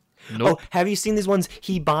have. Nope. Oh, have you seen these ones?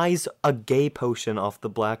 He buys a gay potion off the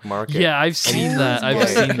black market. Yeah, I've seen that. I've my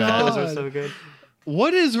seen that. God. Those are so good.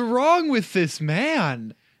 What is wrong with this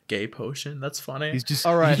man? Gay potion. That's funny. He's just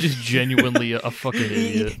All right. he's just genuinely a fucking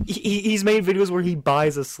idiot. He's made videos where he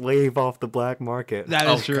buys a slave off the black market. That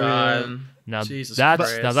oh is true. yeah. God. Now Jesus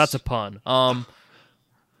that's Christ. a pun.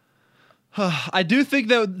 I do think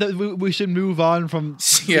that we should move on from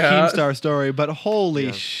Yeah. the Keemstar story, but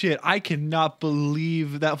holy shit, I cannot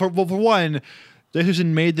believe that. For one, J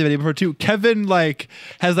Station made the video. But for two, Kevin has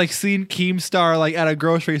seen Keemstar at a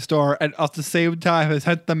grocery store, and at the same time has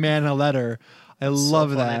sent the man a letter. I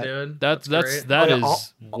love funny, that. dude. That's great. that Oh,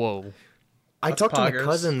 is yeah, whoa. I That's talked to my poggers.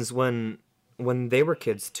 cousins when they were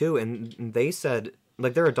kids too, and they said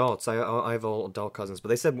they're adults. I have all adult cousins, but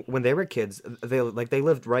they said when they were kids, they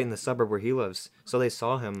lived right in the suburb where he lives, so they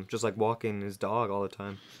saw him just walking his dog all the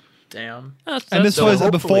time. Damn. And this So was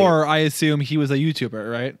hopefully- before, I assume, he was a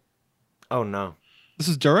YouTuber, right? Oh no. This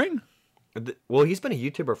is during? Well, he's been a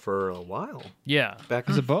YouTuber for a while. Yeah. Back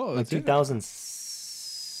I suppose. like yeah.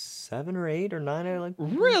 2007 or 8 or 9.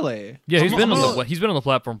 Really? Yeah, he's I'm been on gonna- the he's been on the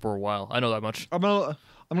platform for a while. I know that much. I'm gonna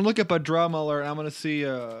look up a drama alert. And I'm gonna see He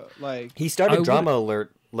I started would- Drama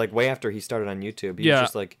Alert way after he started on YouTube. He Yeah.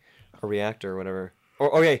 was just a reactor or whatever.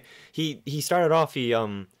 Or okay, he started off. He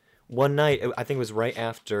one night, I think it was right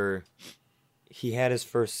after he had his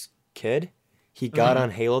first kid. He got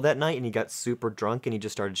on Halo that night and he got super drunk and he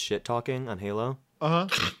just started shit talking on Halo. Wow.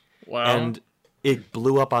 And it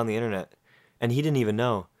blew up on the internet, and he didn't even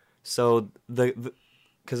know. So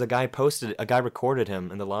because a guy recorded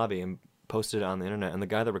him in the lobby and posted it on the internet, and the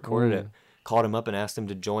guy that recorded it called him up and asked him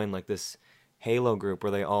to join this Halo group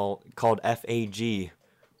where they all called FAG,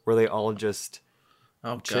 where they all just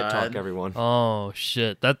shit talk everyone. Oh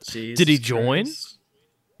shit! Jesus did he join? Christ.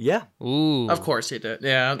 Yeah, Ooh. Of course he did.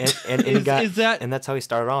 Yeah. and he got is that- and that's how he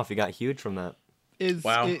started off. He got huge from that. Is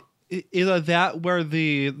Wow. Is that where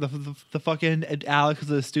the fucking Alex is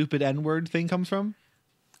a stupid N-word thing comes from?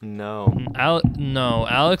 No, No,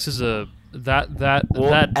 Alex is a Well,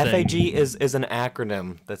 thing. FAG is an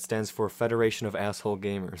acronym that stands for Federation of Asshole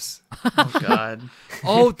Gamers. Oh God.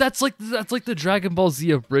 Oh, that's like the Dragon Ball Z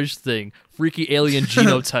abridged thing. Freaky alien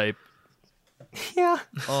genotype. Yeah.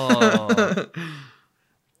 Oh.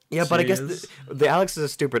 Yeah, but I guess Jeez. the Alex is a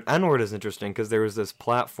stupid N-word is interesting because there was this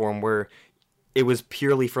platform where it was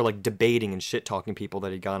purely for like debating and shit talking people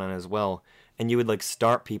that he got on as well, and you would like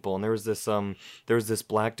start people, and there was this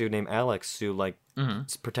black dude named Alex who like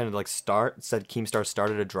pretended to like said Keemstar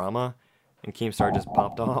started a drama, and Keemstar just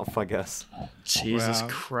popped off, I guess. Jesus Wow.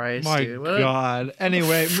 Christ, My dude. What a- God.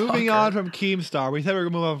 Anyway, moving fucker. on from Keemstar. We said we were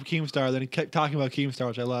going to move on from Keemstar, then he kept talking about Keemstar,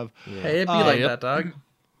 which I love. Hey, it'd be like Yep. that, dog.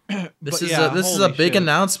 This But is yeah, this is a holy big shit.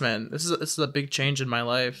 announcement. This is a big change in my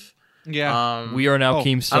life. Yeah. We are now Oh, I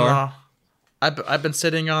don't Keemstar. know. I've been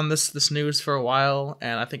sitting on this news for a while,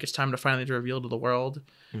 and I think it's time to finally reveal to the world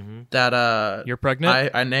that You're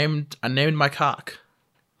pregnant? I named my cock.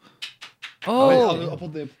 Oh. I'll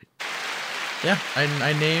put the- Yeah,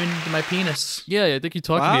 I named my penis. Yeah, I think you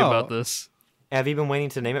talked to me Wow. about this. Have you been waiting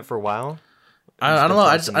to name it for a while? I don't been know.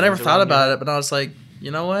 tossing I never names thought around about here? it, but I was like, you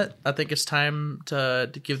know what? I think it's time to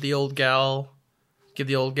give the old gal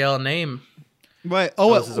a name. Wait,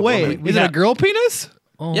 this is a wait. woman. Is it a girl penis?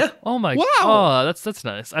 Oh, Yeah. Oh my. Wow. Oh, that's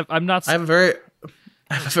nice. I'm not. I have a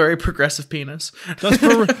very progressive penis. Just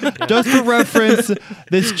for reference,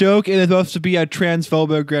 this joke is supposed to be a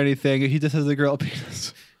transphobic or anything. He just has a girl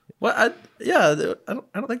penis. What? I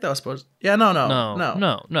don't think that was supposed. Yeah, no.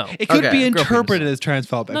 no. It could Okay. be Girl interpreted as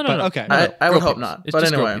transphobic, No, but no. okay. I would Girl hope penis. not. It's But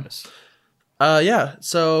just girl anyway, penis. yeah.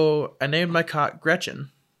 So I named my cock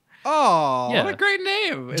Gretchen. Oh, Yeah. what a great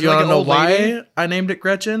name. Do you want to know why I named it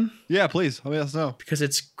Gretchen? Yeah, please. Let us know. Because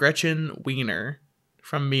it's Gretchen Wiener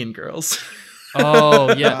from Mean Girls.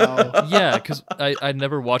 Oh yeah, yeah. Because I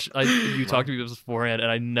never watched. You talked to me beforehand, and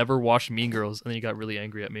I never watched Mean Girls, and then you got really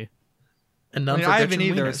angry at me. And I none mean, for I Gretchen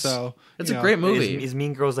haven't either, Wieners. so It's you a know. great movie. Is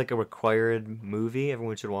Mean Girls like a required movie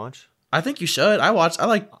everyone should watch? I think you should. I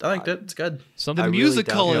liked it. It's good. Something The I really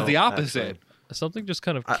musical doubt is it, the opposite. actually. something just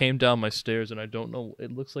kind of came down my stairs, and I don't know.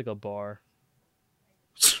 It looks like a bar.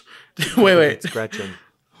 wait. It's Gretchen.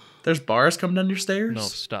 There's bars coming down your stairs? No,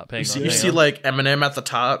 stop. Hang You on. see, you hang see on. like Eminem at the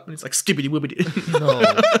top, and he's like skibbity wibbity. No.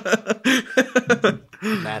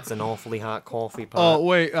 That's an awfully hot coffee pot. Oh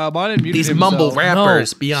wait, Monin muted These himself. mumble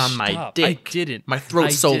rappers No, beyond my stop. dick. I didn't. My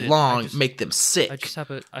throat's I so didn't. long, I just- make them sick. I just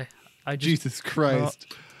have a. I just. Jesus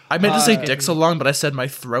Christ. I meant to say dick so long, but I said my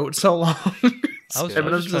throat so long. I was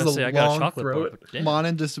Eminem just trying to has say a I got a long chocolate bar. throat. but yeah.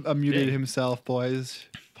 Monin just muted Yeah. himself, boys.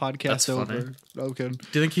 Podcast That's over. funny. Okay.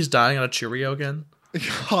 Do you think he's dying on a Cheerio again?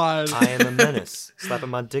 God. I am a menace, slapping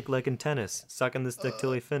my dick like in tennis, sucking this dick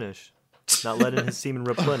till he finish, not letting his semen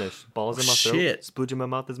replenish. Balls in my Shit. throat, splooge in my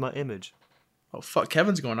mouth is my image. Oh fuck,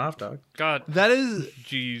 Kevin's going off, dog. God. That is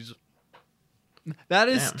Jeez. That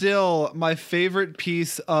is Damn. still my favorite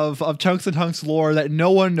piece of Chunks and Hunks lore that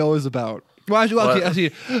no one knows about. Well,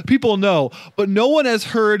 actually, people know, but no one has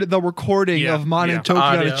heard the recording Yeah, of Mon yeah. and choking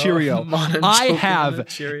on a Audio Cheerio. of Mon and I choking on a have.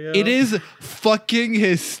 Cheerio. It is fucking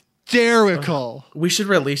hysterical. We should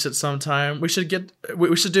release it sometime. We should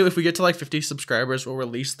do if we get to like 50 subscribers, we'll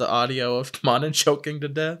release the audio of Monin choking to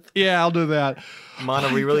death. Yeah, I'll do that. Mon,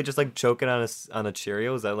 are we really just like choking on a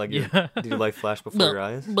Cheerio? Is that like do you like flash before your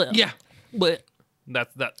eyes? Yeah, But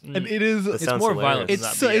that's that. and it is. That It's sounds more hilarious. violent. It's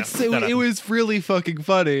than so, that, but it's yeah, so, that it happened. was really fucking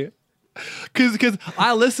funny. Cause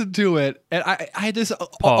I listened to it and I just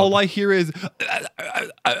all I hear is and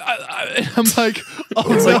I'm like,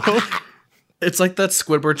 oh no. It's like that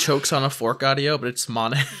Squidward chokes on a fork audio, but it's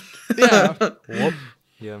Monin. Yeah. Whoop.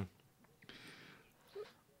 Yeah.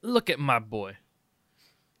 Look at my boy.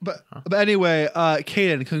 But anyway,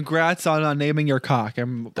 Kaden, congrats on naming your cock.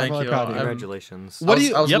 I'm Thank really you. proud of you. Congratulations. What do I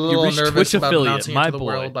you? was Yep, a you little reached nervous Twitch about affiliate, announcing it my to the boy.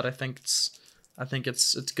 world, but I think it's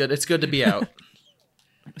good. It's good to be out.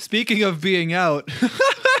 Speaking of being out,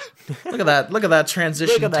 Look at that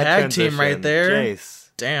transition Look at that tag team right transition. there. Jace.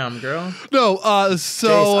 Damn, girl. no. Jace,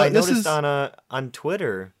 So I this noticed is on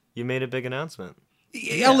Twitter you made a big announcement.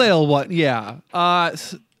 a little one. Yeah.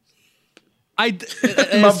 It's My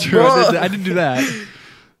true. boy. I didn't do that.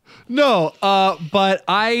 No, but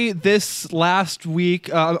this last week.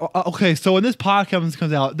 Okay, so when this podcast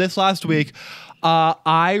comes out, this last week,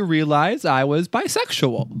 I realized I was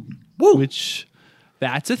bisexual. Woo. Which,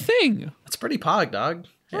 that's a thing. It's pretty pog, dog.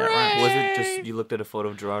 Yeah, right. Was it just you looked at a photo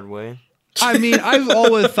of Gerard Way? I mean, I've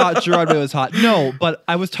always thought Gerard Way was hot. No, but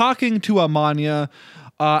I was talking to Amanya.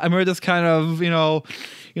 I remember this kind of,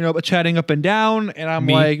 chatting up and down, and I'm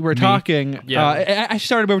like, we're talking. Yeah. I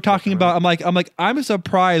started. We were talking about. I'm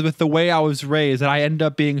surprised with the way I was raised that I ended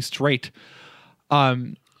up being straight.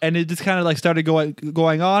 and it just kind of like started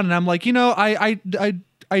going on, and I'm like, you know, I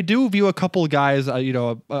do view a couple of guys, I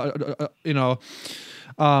do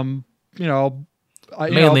find a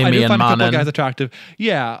couple of guys attractive.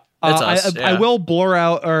 Yeah. I will blur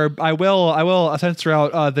out, or I will censor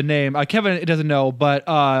out the name. Kevin doesn't know, but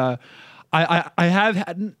I have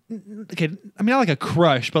had, okay, I mean, not like a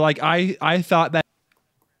crush, but like I thought that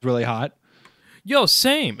was really hot. Yo,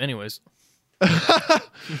 same. Anyways.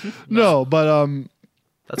 No, but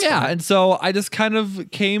That's yeah, funny. and so I just kind of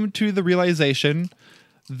came to the realization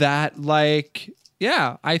that, like,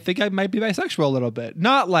 yeah, I think I might be bisexual a little bit.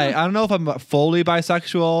 Not like, I don't know if I'm fully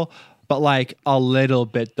bisexual, but like a little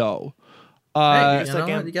bit though. Hey,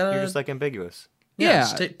 You're you gotta, just like ambiguous. Yeah.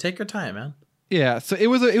 just take your time, man. Yeah, so it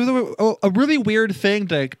was a really weird thing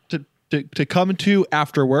to come to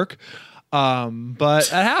after work, but it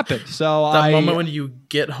happened. So That moment when you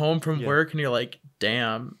get home from work and you're like,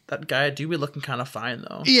 damn, that guy do be looking kind of fine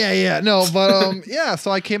though. no, but yeah,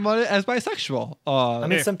 so I came on it as bisexual. I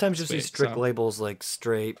mean, sometimes just sweet, these strict so. labels like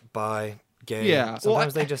straight, bi, gay. Yeah,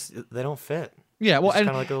 Sometimes well, they don't fit. Yeah, well, It's and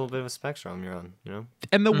kind of like a little bit of a spectrum you're on, you know?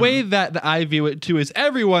 and the way that I view it too is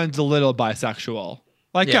everyone's a little bisexual.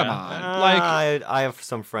 Like, Yeah. come on, like, I have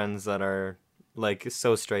some friends that are like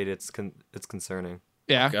so straight it's concerning.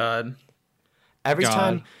 yeah, God. Every God.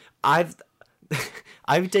 time I've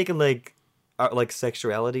taken like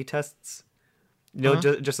sexuality tests, you know,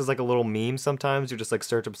 just as like a little meme. Sometimes you just like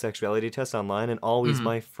search up sexuality tests online, and always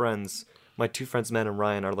my two friends, Matt and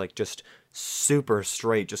Ryan, are like just super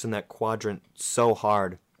straight, just in that quadrant so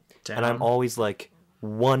hard. Damn. And I'm always like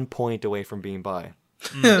 1 point away from being bi.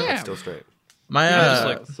 yeah. Still straight.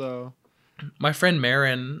 My So my friend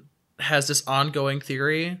Marin has this ongoing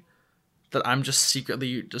theory that I'm just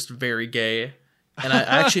secretly just very gay, and I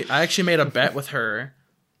actually made a bet with her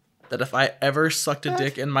that if I ever sucked a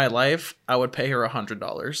dick in my life, I would pay her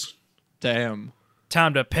 $100. damn.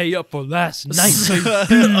 Time to pay up for last night.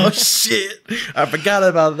 Oh shit! I forgot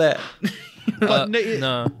about that.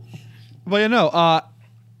 No. Well, you know,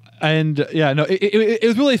 and yeah, no, it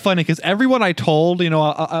was really funny because everyone I told, you know,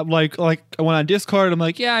 I'm like I went on Discord, I'm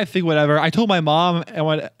like, yeah, I think whatever. I told my mom,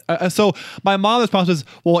 and so my mom's response was,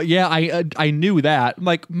 well, yeah, I knew that. I'm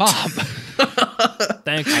like, Mom.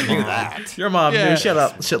 Thanks, I knew that. Your mom Yeah. knew. Shut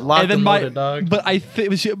up. Shit, locked and loaded, dog. But I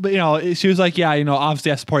think, but, you know, she was like, yeah, you know,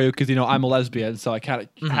 obviously I support you because, you know, I'm a lesbian, so I kind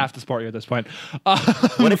of have to support you at this point.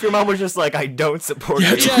 What if your mom was just like, I don't support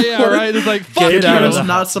you? yeah, right. It's like, fuck Gay you. parents the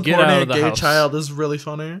not house. Get supporting out a of the gay house. child is really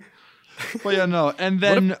funny. Well, yeah, no, and What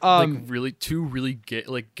then if, like really two really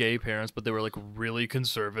gay parents, but they were like really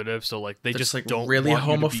conservative, so like they just like don't really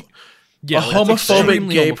want you to be- a like, homophobic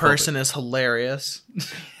extremely gay homophobic. person is hilarious.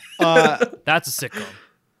 That's a sitcom.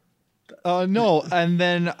 No, and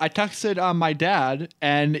then I texted my dad,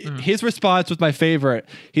 and his response was my favorite.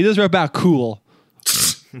 He just wrote back, "Cool."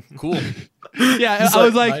 Cool. Yeah, He's I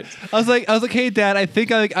was like, like, I was like, hey, Dad, I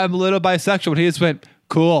think I'm a little bisexual. And he just went,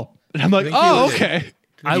 "Cool," and I'm like, think he oh, was- okay.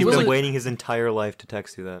 I He's will been waiting his entire life to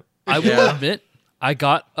text you that. I will Yeah. admit, I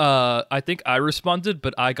got I think I responded,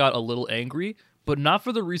 but I got a little angry, but not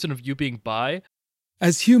for the reason of you being bi.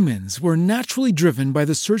 As humans, we're naturally driven by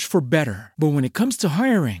the search for better. But when it comes to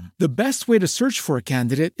hiring, the best way to search for a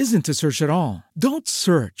candidate isn't to search at all. Don't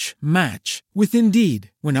search, match with Indeed.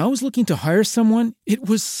 When I was looking to hire someone, it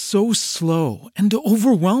was so slow and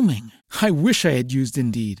overwhelming. I wish I had used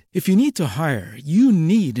Indeed. If you need to hire, you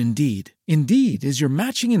need Indeed. Indeed is your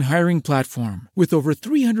matching and hiring platform with over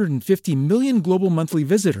 350 million global monthly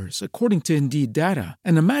visitors, according to Indeed data,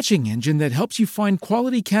 and a matching engine that helps you find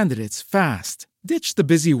quality candidates fast. Ditch the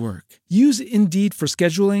busy work. Use Indeed for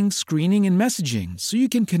scheduling, screening, and messaging so you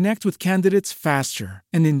can connect with candidates faster.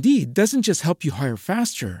 And Indeed doesn't just help you hire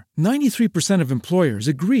faster. 93% of employers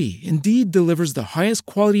agree Indeed delivers the highest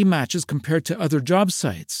quality matches compared to other job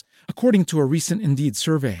sites, according to a recent Indeed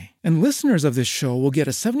survey. And listeners of this show will get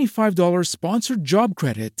a $75 sponsored job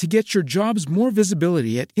credit to get your jobs more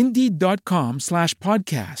visibility at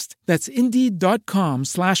Indeed.com/podcast. That's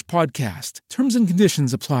Indeed.com/podcast. Terms and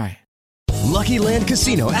conditions apply. Lucky Land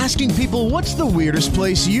Casino, asking people, what's the weirdest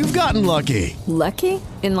place you've gotten lucky? Lucky?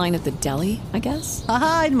 In line at the deli, I guess?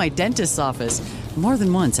 Aha, in my dentist's office. More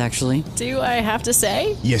than once, actually. Do I have to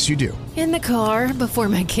say? Yes, you do. In the car before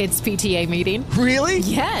my kids' PTA meeting. Really?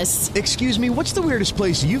 Yes. Excuse me, what's the weirdest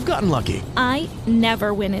place you've gotten lucky? I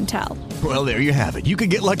never win and tell. Well, there you have it. You can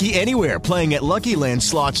get lucky anywhere, playing at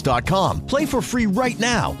LuckyLandSlots.com. Play for free right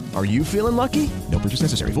now. Are you feeling lucky? No purchase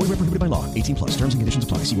necessary. Void where prohibited by law. 18+. Terms and conditions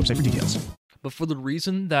apply. See website for details. but for the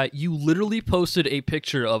reason that you literally posted a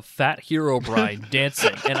picture of Fat Herobrine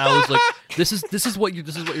dancing, and I was like, this is what you're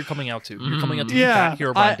coming out to. You're coming out to Fat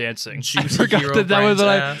Herobrine dancing. I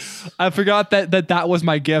forgot I forgot that was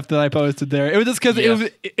my gift that I posted there. It was just because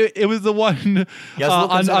it was the one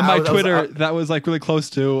on my Twitter that was like really close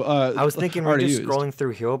to. I was thinking we're just scrolling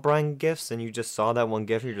through Herobrine gifs, and you just saw that one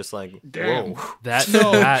gif, and you're just like, damn. whoa. That's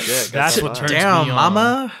what turns me on. Damn,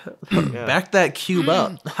 mama. Back that cube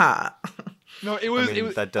up. Ha. No, it was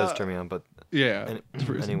that does turn me on, but yeah.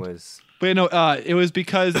 Anyways. But it was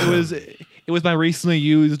because it was my recently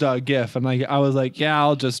used GIF, and I was like, yeah,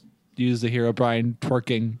 I'll just use the Herobrine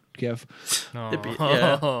twerking GIF.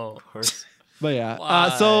 Of course. But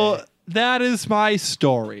yeah, so that is my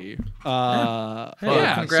story.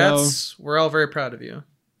 Congrats! So, we're all very proud of you.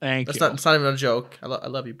 Thank you. It's not even a joke. I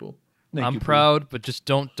love you, boo. I'm proud, but just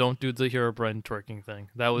don't do the Herobrine twerking thing.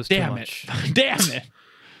 That was too much. Damn it!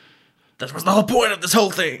 That was the whole point of this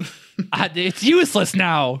whole thing. It's useless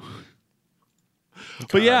now. God.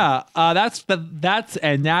 But yeah,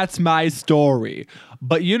 that's my story.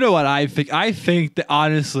 But you know what I think? I think that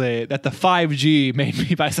honestly, that the 5G made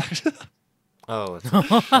me bisexual. Oh,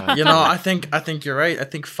 I think you're right. I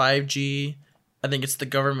think 5G. I think it's the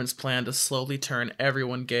government's plan to slowly turn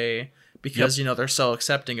everyone gay because they're so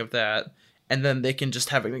accepting of that, and then they can just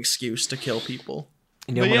have an excuse to kill people.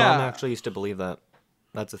 My mom actually used to believe that.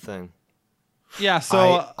 That's a thing. Yeah,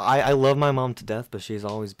 so I love my mom to death, but she's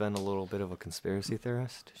always been a little bit of a conspiracy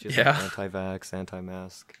theorist. She's like anti-vax,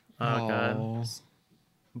 anti-mask. Oh god.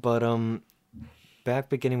 But back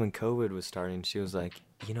beginning when COVID was starting, she was like,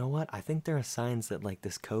 you know what? I think there are signs that like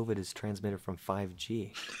this COVID is transmitted from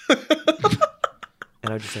 5G. And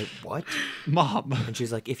I was just like, what? Mom. And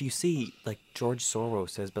she's like, if you see like George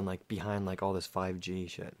Soros has been like behind like all this 5G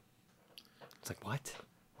shit. It's like, what?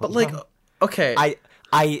 But like, okay.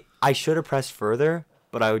 I should have pressed further,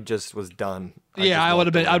 but I was done. I would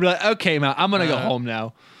have been. I'd be like, okay, man, I'm gonna go home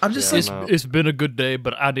now. I'm just it's been a good day,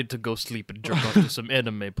 but I need to go sleep and jerk off to some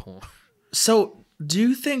anime porn. So, do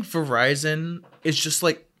you think Verizon is just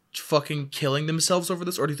like fucking killing themselves over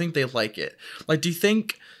this, or do you think they like it? Like, do you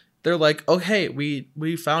think they're like, oh hey,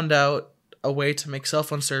 we found out a way to make cell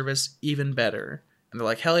phone service even better, and they're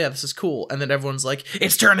like, hell yeah, this is cool, and then everyone's like,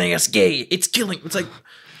 it's turning us gay, it's killing. It's like.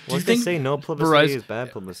 Do you think they say no publicity is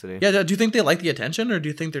bad publicity? Yeah. Do you think they like the attention, or do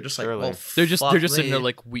you think they're just like, well, they're just sitting there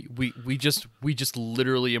like we just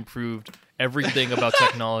literally improved everything about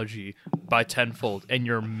technology by tenfold, and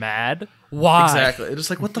you're mad? Why? Exactly. It's just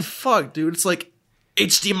like, what the fuck, dude? It's like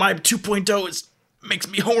HDMI 2.0 makes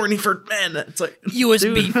me horny for men. It's like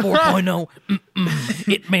USB 4.0.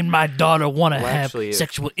 It made my daughter want to have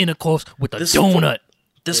sexual intercourse with a donut.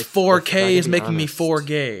 This 4K is making me 4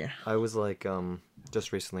 gay. I was like,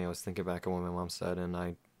 just recently I was thinking back on what my mom said, and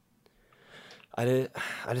I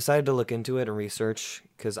decided to look into it and research,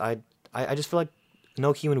 because I just feel like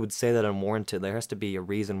no human would say that unwarranted. There has to be a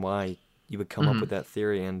reason why you would come up with that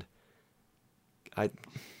theory, and I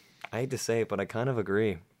hate to say it, but I kind of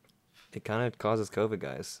agree. It kind of causes COVID,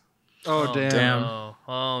 guys. Oh damn.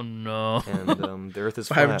 Oh no. And the Earth is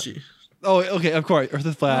flat. 5G. Oh, okay, of course. Earth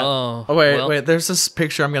is flat. Oh wait. There's this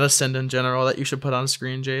picture I'm gonna send in general that you should put on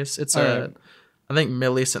screen, Jace. It's I think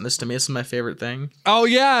Millie sent this to me. This is my favorite thing. Oh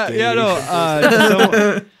yeah, no.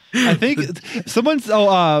 So, I think someone's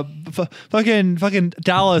fucking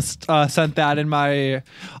Dallas sent that in my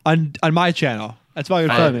on my channel. That's fucking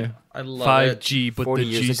funny. I love 5G, but the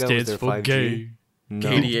G stands for 5G? Gay. No.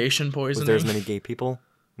 Radiation poisoning. Was there as many gay people?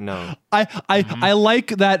 No. I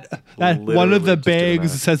like that one of the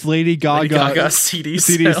bags says Lady Gaga CD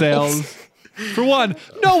sales. For one,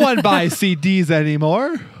 no one buys CDs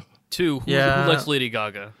anymore. 2, who likes Lady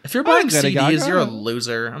Gaga? If you're buying CDs, you're a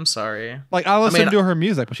loser. I'm sorry. Like, I listen to her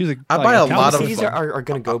music, but she's like, I buy a lot of CDs are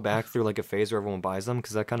going to go back through like a phase where everyone buys them,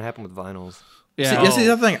 because that kind of happened with vinyls. Yeah. See,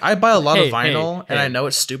 the other thing. I buy a lot of vinyl, and I know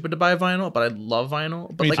it's stupid to buy vinyl, but I love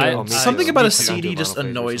vinyl. But like, something about a CD just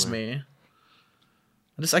annoys me.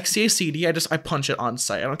 I see a CD, I punch it on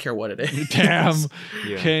site. I don't care what it is. Damn.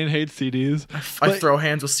 Kane hates CDs. I throw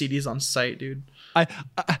hands with CDs on site, dude.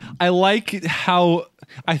 I like how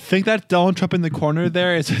I think that Donald Trump in the corner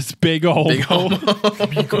there is this big homo. Big homo. Oh,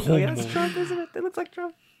 yeah, it's Trump, isn't it? It looks like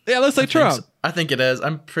Trump. Yeah, it looks like Trump. I think it is.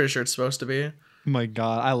 I'm pretty sure it's supposed to be. Oh my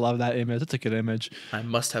god, I love that image. That's a good image. I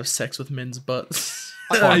must have sex with men's butts.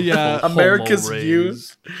 Yeah, America's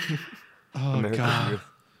youth. Oh America's god. Youth.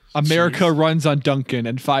 America runs on Dunkin'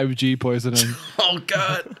 and 5G poisoning. Oh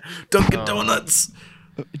god, Dunkin' Donuts.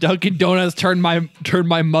 Dunkin' Donuts turned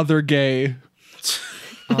my mother gay.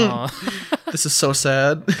 This is so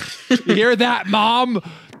sad. You hear that, Mom?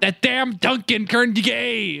 That damn Dunkin' turned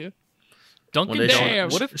gay. Dunkin' One day Damn.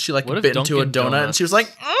 she like bit into a donut and she was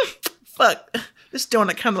like, fuck, this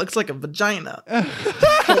donut kind of looks like a vagina.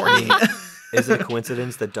 Horny. Is it a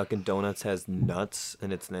coincidence that Dunkin' Donuts has nuts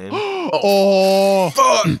in its name?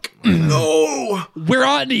 Fuck! No! Where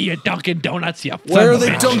are you, Dunkin' Donuts? You Where are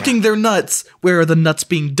they dunking their nuts? Where are the nuts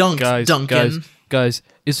being dunked, Dunkin'? Guys,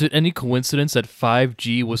 is it any coincidence that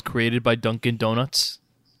 5G was created by Dunkin' Donuts?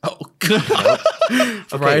 Oh god!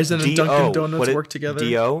 Verizon and Dunkin' Donuts work together.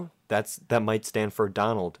 D-O? That might stand for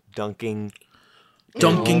Donald. Dunking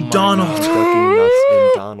Donald. Dunking nuts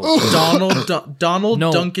in Donald. Donald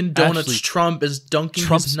No, Dunkin' Donuts actually, Trump is dunking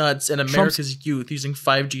his nuts in America's youth using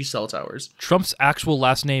 5G cell towers. Trump's actual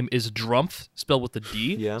last name is Drumpf, spelled with a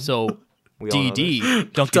D. Yeah. So We all know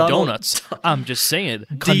DD, Dunkin' Donald- Donuts. I'm just saying.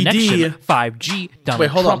 DD. Connection, 5G, Donald Wait,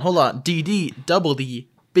 hold Trump. on. DD, double D,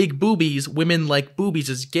 big boobies, women like boobies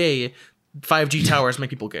is gay. 5G towers make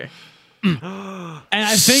people gay. And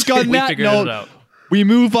I think on We that figured it note, out. we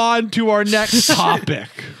move on to our next topic.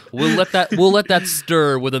 We'll let that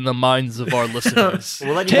stir within the minds of our listeners.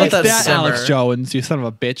 We'll let you Take that that, simmer. Alex Jones, you son of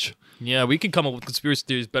a bitch. Yeah, we can come up with conspiracy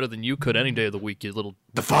theories better than you could any day of the week, you little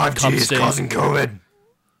The 5G cum is stain. causing COVID.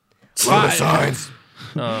 Slow the signs.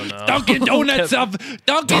 Oh no. Dunkin' Donuts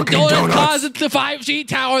Dunkin' Donuts causes the 5G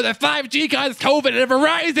tower. The 5G causes COVID, and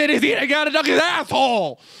Verizon is eating out of Dunkin's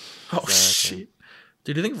asshole. Oh shit.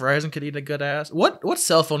 Dude, do you think Verizon could eat a good ass? What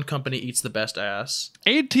cell phone company eats the best ass?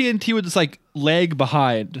 AT&T was just like lag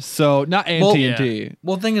behind, so not AT&T.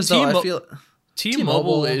 Well, the thing is though, I T-Mo- feel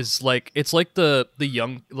T-Mobile is like it's like the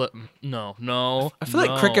young no. I feel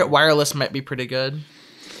like Cricket Wireless might be pretty good.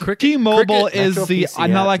 T-Mobile Cricket- is Metro the PCS,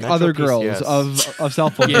 not like Metro other girls PCS. of cell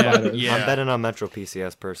phone Yeah, providers. yeah. I'm betting on Metro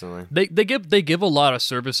PCS personally. They give a lot of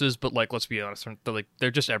services, but like let's be honest, they're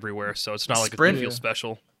just everywhere, so it's not like Sprint. they feel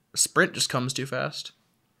special. Sprint just comes too fast.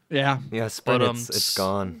 Yeah. Yeah, Sprint, But, it's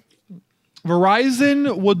gone.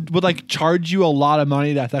 Verizon would like charge you a lot of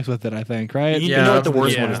money to have sex with it, I think, right? You Yeah, know what the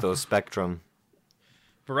worst yeah. one is though? Spectrum.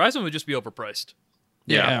 Verizon would just be overpriced.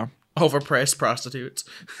 Yeah. Overpriced prostitutes.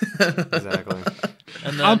 Exactly.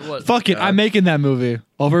 And then what? Fuck it, I'm making that movie.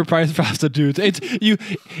 Overpriced prostitutes.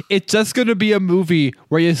 It's just gonna be a movie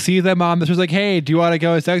where you see them on. There's like, hey, do you want to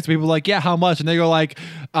go have sex? People are like, yeah, how much? And they go like,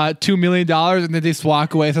 $2 million, and then they just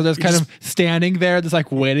walk away. So they're just kind of standing there, just like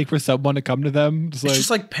waiting for someone to come to them. It's just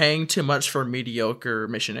like paying too much for mediocre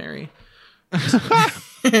missionary.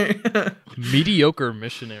 Mediocre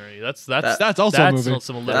missionary. That's also a movie.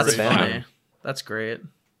 Some That's alliteration. funny. That's great.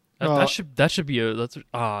 That should be a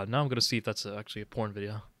now I'm gonna see if that's actually a porn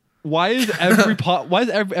video. Why is every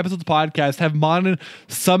episode of the podcast have Monin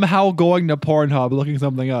somehow going to Pornhub looking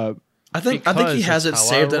something up? I think he Because has it that's how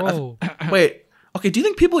saved. I roll. Wait. Okay. Do you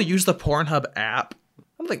think people use the Pornhub app?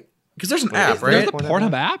 I'm like, because there's an app, There's right? a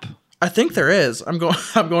Pornhub app? I think there is. I'm going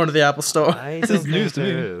to the Apple Store. I This is don't news think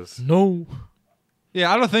to me. there is. No.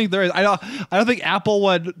 Yeah, I don't think there is. I don't think Apple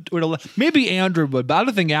would allow, maybe Android would, but I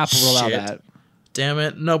don't think Apple would allow Shit. that. Damn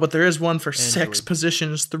it! No, but there is one for sex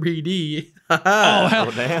positions 3D. Oh hell,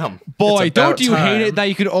 Oh damn. boy! It's Don't about you hate time. it that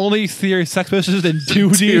you could only see your sex positions in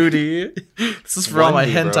 2D? 2D. This is for all my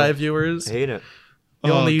 1D, bro. hentai viewers. Hate it.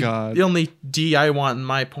 The God! the only D I want in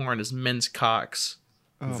my porn is men's cocks.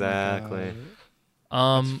 Exactly.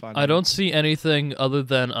 funny. I don't see anything other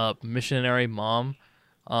than missionary mom.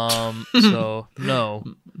 So no.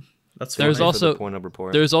 That's There's funny. also the Pornhub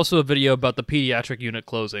report. there's also a video about the pediatric unit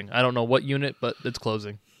closing. I don't know what unit, but it's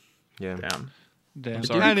closing. Yeah. Damn.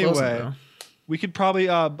 sorry. Anyway, we could probably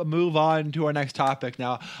move on to our next topic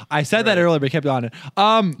now. I said that earlier, but I kept on it.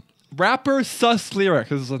 Rapper Sus Lyric.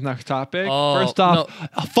 This is the next topic. Oh, First off,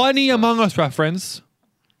 a funny Among Us reference.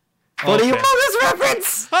 Funny Among Us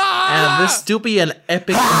reference. And this do be an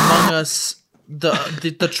epic Among Us.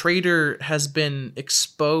 The traitor has been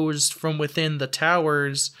exposed from within the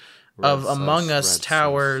towers of Among Us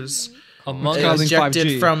towers. Among Causing Ejected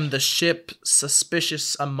 5G. from the ship.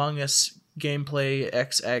 Suspicious Among Us gameplay.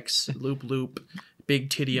 XX loop loop. Big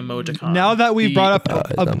titty emoticon. Now that we brought up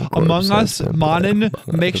Among Us, Monin,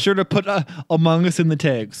 make sure to put Among Us in the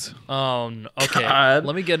tags. Oh, no. Okay. God.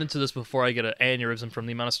 Let me get into this before I get an aneurysm from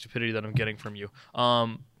the amount of stupidity that I'm getting from you.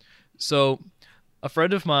 So a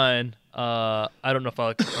friend of mine, I don't know if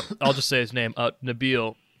I'll just say his name,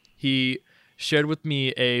 Nabil, he shared with me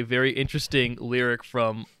a very interesting lyric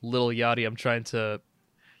from Lil Yachty.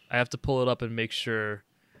 I have to pull it up and make sure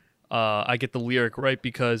I get the lyric right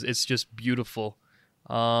because it's just beautiful.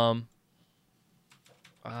 What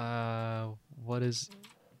is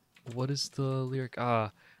the lyric? I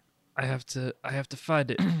have to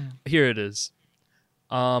find it. Here it is.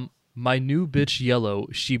 My new bitch yellow,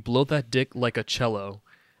 she blow that dick like a cello.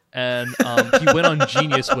 And he went on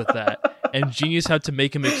Genius with that. and Genius had to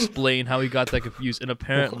make him explain how he got that confused. And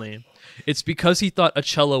apparently, it's because he thought a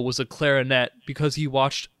cello was a clarinet because he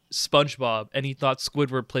watched SpongeBob and he thought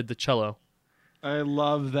Squidward played the cello. I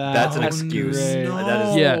love that. That's an excuse. No. That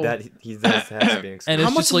is, Yeah. that he does have to be an excuse. And How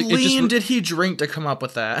it's much just like lean did he drink to come up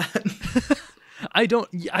with that? I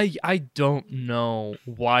don't know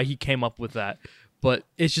why he came up with that, but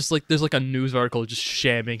it's just like there's like a news article just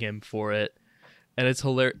shamming him for it, and it's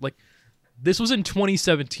hilarious. Like this was in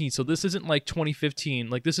 2017, so this isn't like 2015.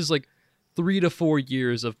 Like this is like 3 to 4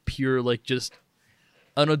 years of pure like just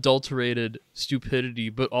unadulterated stupidity,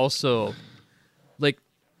 but also like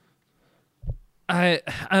I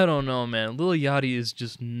don't know, man. Lil Yachty is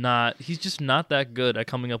just not. He's just not that good at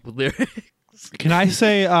coming up with lyrics. Can I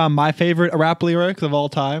say my favorite rap lyrics of all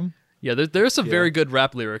time? Yeah, there's some very good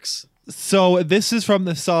rap lyrics. So this is from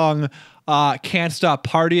the song "Can't Stop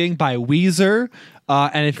Partying" by Weezer,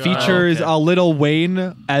 and it features Lil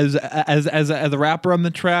Wayne as a rapper on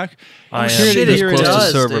the track. I am shit, this it close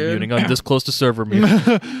does, to server dude. muting. I'm this close to server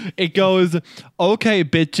muting. It goes, "Okay,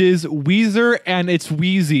 bitches, Weezer and it's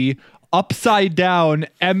Wheezy, upside down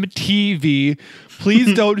MTV.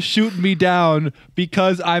 Please don't shoot me down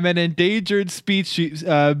because I'm an endangered species.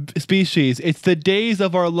 It's the days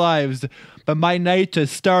of our lives, but my night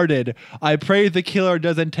just started. I pray the killer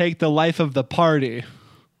doesn't take the life of the party."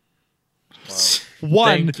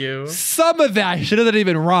 One, Thank you. some of that shit doesn't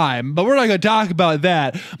even rhyme, but we're not going to talk about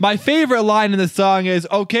that. My favorite line in the song is,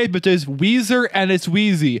 "Okay, but there's Weezer and it's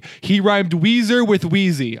Wheezy. He rhymed Weezer with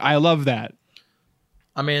Wheezy." I love that.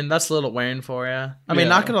 I mean, that's Lil Wayne for you. I mean,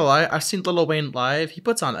 not gonna lie, I've seen Lil Wayne live. He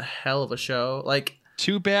puts on a hell of a show. Like,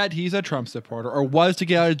 too bad he's a Trump supporter, or was to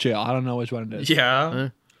get out of jail. I don't know which one it is. yeah.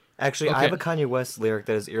 Actually, I have a Kanye West lyric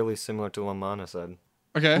that is eerily similar to what Mana said.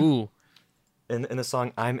 Okay. Ooh. In the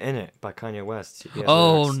song "I'm In It" by Kanye West. He has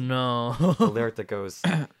Oh lyrics. no. A lyric that goes,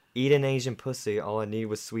 "Eat an Asian pussy. All I need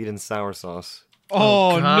was sweet and sour sauce."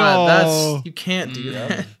 Oh, no. That's you can't do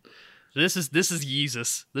that. This is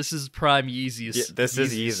Yeezus. This is prime Yeezus. Yeah, this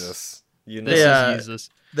is Jesus. You know. This Yeah. is Yeezus.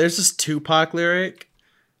 There's this Tupac lyric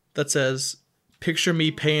that says, "Picture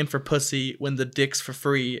me paying for pussy when the dick's for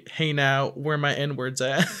free. Hey now, where my N-words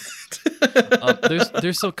at?"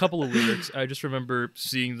 There's a couple of lyrics. I just remember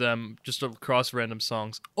seeing them just across random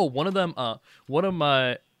songs. Oh, one of them. One of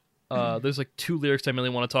my. There's like 2 lyrics I mainly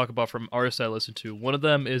want to talk about from artists I listen to. One of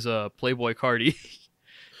them is Playboy Cardi.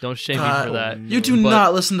 Don't shame me for that. You do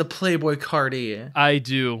not listen to Playboy Cardi. I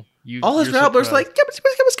do. All his you're rappers surprised. like.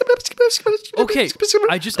 Okay,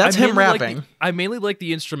 That's him rapping. I mainly like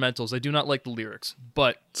the instrumentals. I do not like the lyrics.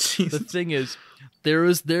 But the thing is, there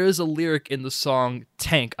is a lyric in the song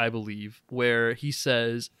Tank, I believe, where he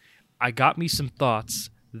says, "I got me some thoughts.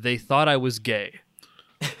 They thought I was gay."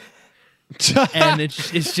 And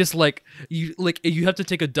it's just like you have to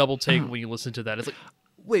take a double take when you listen to that. It's like,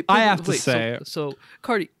 wait, I have to say, so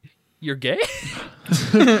Cardi, you're gay?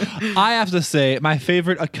 I have to say, my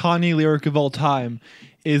favorite Kanye lyric of all time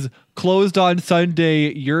is "Closed on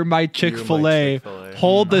Sunday, you're my Chick-fil-A.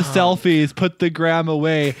 Hold the selfies, put the gram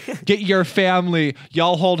away. Get your family,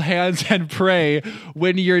 y'all hold hands and pray.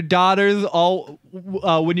 When you got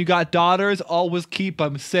daughters, always keep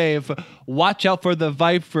them safe. Watch out for the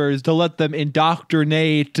vipers, to let them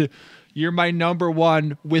indoctrinate. You're my number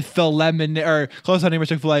one with the lemonade," or "Close on name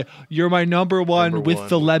Chick-fil-A. You're my number one with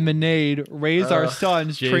the lemonade. Raise our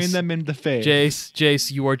sons, train them in the faith."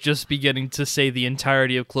 Jace, you are just beginning to say the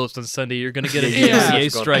entirety of Closed on Sunday. You're gonna get a DFCA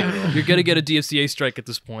strike. You're gonna get a DFCA strike at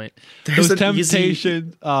this point. Those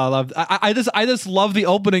temptations. I just love the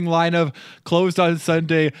opening line of "Closed on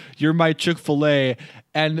Sunday, you're my Chick-fil-A,"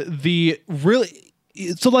 and the really.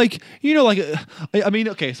 So like, you know, like, I mean,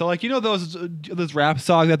 okay, so like, you know, those rap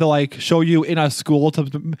songs that they like show you in a school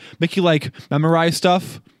to make you like memorize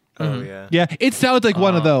stuff. Oh yeah. Yeah, it sounds like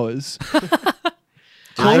one of those.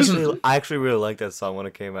 I actually really liked that song when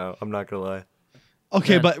it came out. I'm not gonna lie.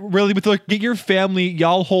 Okay, but really, with like, get your family,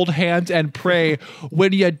 y'all hold hands and pray.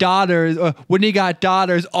 When you got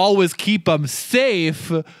daughters, always keep them safe.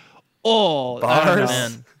 Oh,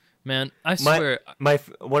 Bars. Man, I swear.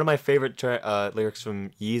 One of my favorite lyrics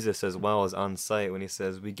from Yeezus as well is "On Sight" when he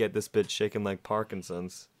says, "We get this bitch shaking like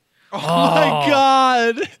Parkinson's." Oh my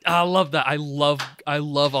god! I love that. I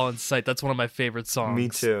love "On Sight." That's one of my favorite songs. Me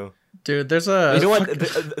too, dude. There's a you know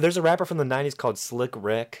what? There's a rapper from the '90s called Slick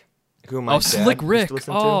Rick. Who my dad Slick Rick. used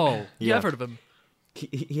to listen to. Yeah, I've heard of him.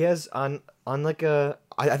 He has on like I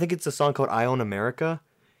think it's a song called "I Own America."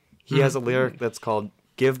 He has a lyric that's called,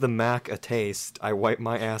 "Give the Mac a taste. I wipe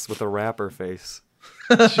my ass with a rapper face."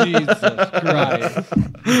 Jesus Christ.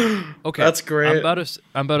 Okay, that's great.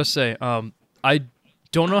 I'm about to say, I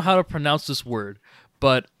don't know how to pronounce this word,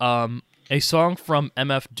 but A song from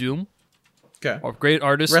MF Doom. Okay. A great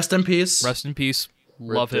artist. Rest in peace. Rest in peace.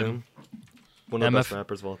 Love Rip him. Doom. One of the best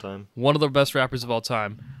rappers of all time. One of the best rappers of all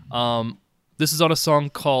time. This is on a song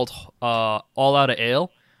called All Out of Ale.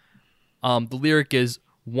 The lyric is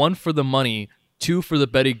 1 for the money, 2 for the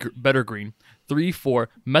better green, 3 for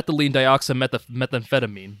methylene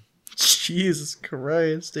methamphetamine. Jesus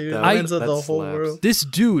Christ, dude. That Lines of the slaps. whole world. This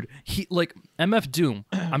dude, he like MF Doom.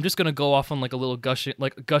 I'm just gonna go off on like a little gush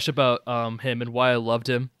about him and why I loved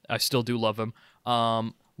him. I still do love him.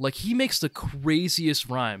 Like he makes the craziest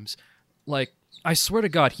rhymes. Like I swear to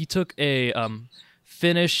God, he took a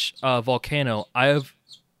Finnish volcano. I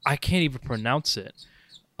can't even pronounce it.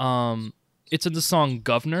 It's in the song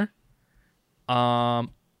Governor. I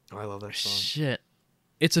love that song. Shit.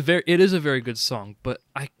 It is a very good song, but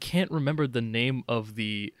I can't remember the name of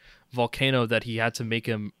the volcano that he had to make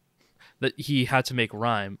rhyme.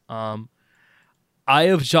 Eye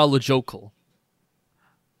of Jalajokal.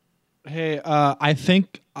 Hey, I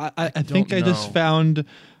think I just found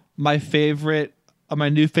my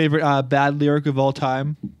new favorite bad lyric of all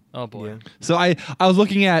time. Oh boy. Yeah. So I was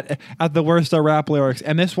looking at the worst rap lyrics,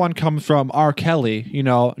 and this one comes from R. Kelly,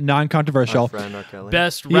 non-controversial. Our friend R. Kelly.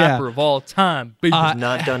 Best rapper of all time. He's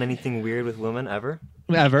not done anything weird with women ever.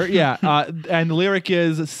 Ever, yeah. And the lyric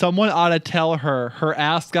is, someone ought to tell her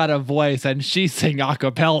ass got a voice and she sing a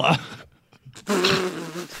cappella.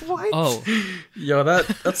 What? Oh. Yo,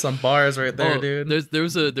 that's some bars right there, dude.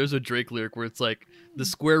 There's a Drake lyric where it's like the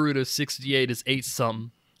square root of 68 is 8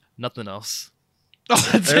 something, nothing else. Oh,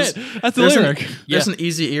 that's it. That's the lyric. There's an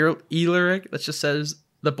easy E lyric that just says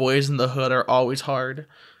the boys in the hood are always hard.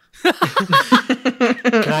 Can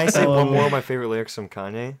I say one more of my favorite lyrics from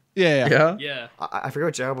Kanye? Yeah. I forget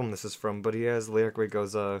which album this is from, but he has a lyric where he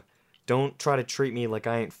goes, don't try to treat me like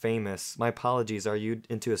I ain't famous. My apologies, are you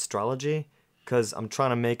into astrology? Because I'm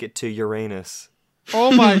trying to make it to Uranus.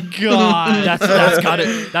 Oh my God.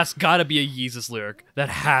 that's gotta be a Yeezus lyric. That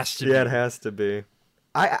has to be. Yeah, it has to be.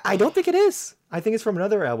 I don't think it is. I think it's from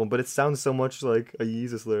another album, but it sounds so much like a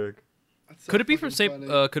Yeezus lyric. Could it be from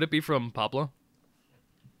could it be from Pablo?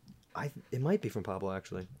 It might be from Pablo,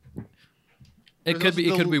 actually. It could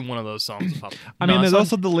be one of those songs. Of Pablo. I mean, there's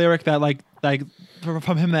also the lyric that like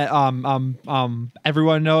from him that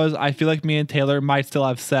everyone knows. I feel like me and Taylor might still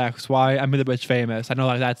have sex. Why? I'm the bitch famous. I know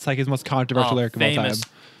like that's like his most controversial lyric of all time.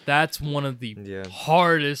 That's one of the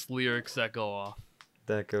hardest lyrics that go off.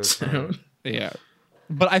 That goes down. Yeah.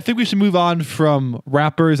 But I think we should move on from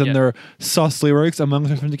rappers and their sus lyrics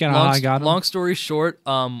amongst them again. Long story short,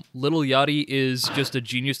 Lil Yachty is just a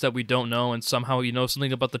genius that we don't know, and somehow you know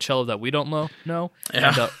something about the cello that we don't know. Yeah.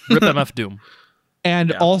 And, Rip MF Doom.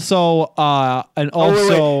 And also,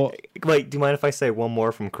 wait, do you mind if I say one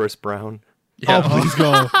more from Chris Brown? Yeah. Oh, please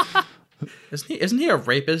go. Isn't he a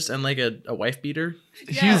rapist and like a wife beater?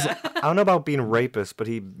 I don't know about being a rapist, but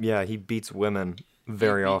he beats women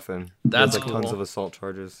very often. That's like cool. Tons of assault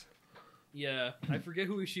charges. Yeah, I forget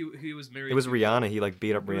who he was married. It was to. Rihanna. He like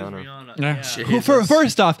beat up Rihanna. Yeah.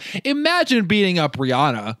 First off, imagine beating up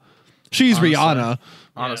Rihanna. She's Rihanna.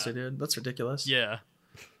 Honestly, dude, that's ridiculous. Yeah.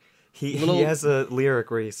 He has a lyric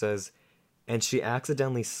where he says, "And she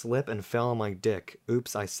accidentally slipped and fell on my dick.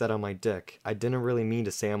 Oops, I said on my dick. I didn't really mean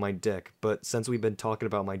to say on my dick, but since we've been talking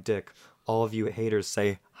about my dick, all of you haters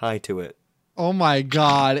say hi to it." Oh my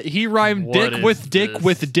God. He rhymed What dick is with dick this?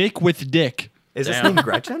 with dick with dick. Is his name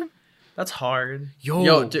Gretchen? That's hard.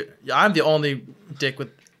 Yo, dude, I'm the only dick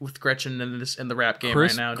with Gretchen in the rap game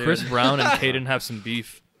right now, dude. Chris Brown and Caden have some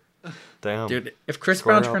beef. Damn. Dude, if Chris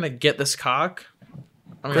Square Brown's up. trying to get this cock,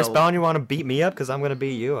 Chris Brown, you want to beat me up? Because I'm going to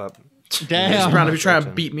beat you up. Damn. Chris Brown, if you're trying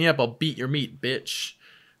to beat me up, I'll beat your meat, bitch.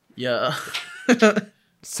 Yeah.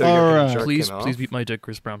 So you're going to jerk Please him off? beat my dick,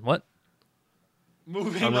 Chris Brown. What?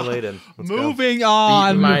 Unrelated. Let's go. Moving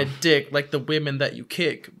on. Beat my dick like the women that you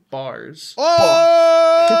kick. Bars.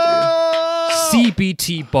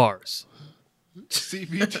 CBT bars.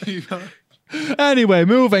 Anyway,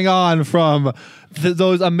 moving on from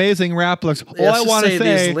those amazing rap looks. All I want to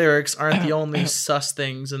say these lyrics aren't the only sus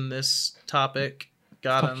things in this topic.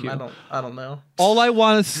 Got him. I don't know. All I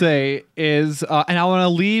want to say is, and I want to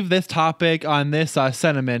leave this topic on this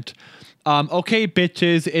sentiment. Okay,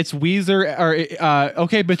 bitches, it's Weezer, or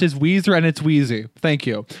okay, bitches, Weezer, and it's Weezy. Thank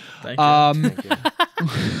you. Thank you. Thank you.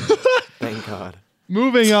 Thank God.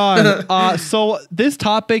 Moving on. So this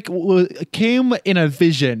topic came in a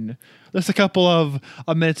vision just a couple of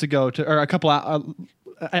minutes ago, or a couple,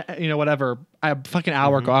 whatever, a fucking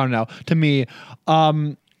hour ago. I don't know. To me,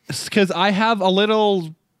 because I have a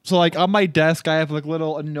little. So like on my desk, I have like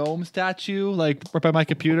a gnome statue like right by my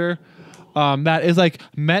computer. that is like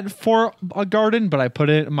meant for a garden, but I put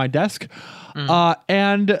it in my desk.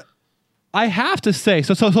 And I have to say,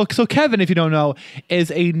 so Kevin, if you don't know,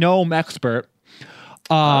 is a gnome expert.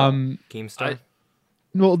 Keemstar?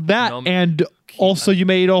 Well, that Gnome- and also you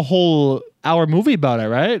made a whole hour movie about it,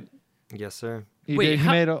 right? Yes, sir. Wait, He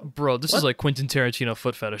made a, bro, this is like Quentin Tarantino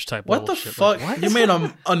foot fetish type. What the level shit. fuck? Like, what? You made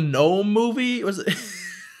a gnome movie? Was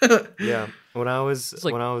it? Yeah. When I was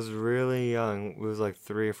like- when I was really young, it was like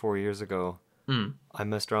 3 or 4 years ago. Mm. I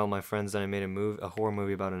messed around with my friends and I made a horror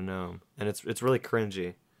movie about a gnome, and it's really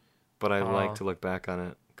cringy, but I like to look back on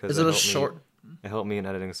it because Is it a short? It helped me in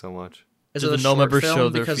editing so much. Is Do it a the gnome short ever film show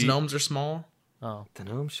their because feet? gnomes are small? Oh, The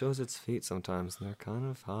gnome shows its feet sometimes, and they're kind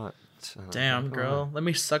of hot. Damn, Not gonna girl. lie. Let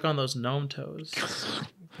me suck on those gnome toes.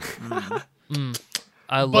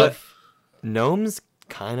 I love. Gnomes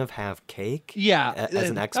kind of have cake. Yeah, As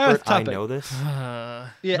an that's expert, I topic. know this. yeah,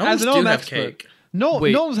 Gnomes as a do gnome have expert. cake. No,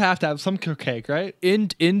 Wait. gnomes have to have some cake, right?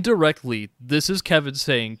 Indirectly, this is Kevin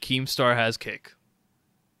saying Keemstar has cake.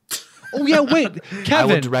 Oh yeah, wait, I would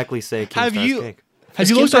Kevin, directly say have Keemstar's you cake. have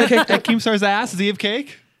you looked at Keemstar's ass? Does he have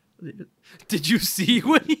cake? Did you see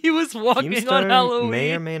when he was walking on Keemstar Halloween?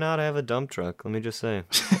 may or may not have a dump truck. Let me just say.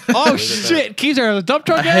 Oh shit, Keemstar has a dump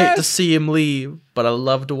truck I hate ass. to see him leave, but I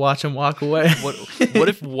love to watch him walk away. What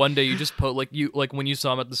if one day you just like when you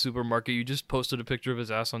saw him at the supermarket, you just posted a picture of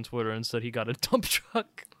his ass on Twitter and said he got a dump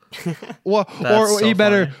truck? Well, That's or so he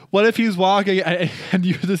better. funny. What if he's walking and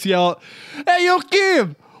you just yell, "Hey, yo,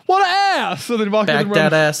 Kim, what an ass!" So then walk in Back the room.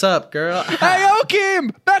 that ass up, girl. Hey, yo,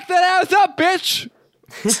 Kim, back that ass up, bitch.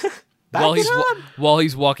 While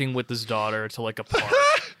he's walking with his daughter to like a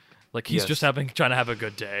park, like he's Yes. just trying to have a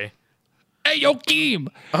good day. Hey, yo, Kim.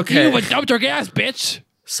 Okay. You have a dump truck ass, bitch.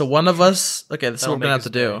 So one of us. Okay, this is That'll what we're gonna make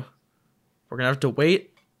have to his do. day. We're gonna have to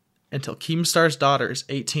wait until Keemstar's daughter is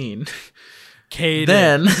 18. Kaden.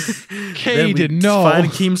 Then Kaden, we no. find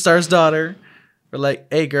Keemstar's daughter. We're like,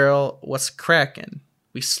 "Hey, girl, what's cracking?"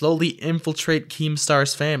 We slowly infiltrate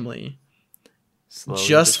Keemstar's family, Slowly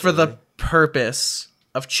just but for the surely. purpose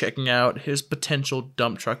of checking out his potential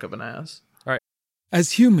dump truck of an ass.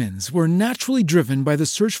 As humans, we're naturally driven by the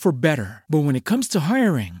search for better. But when it comes to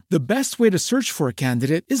hiring, the best way to search for a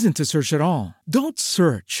candidate isn't to search at all. Don't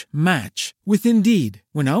search, match with Indeed.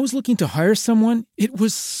 When I was looking to hire someone, it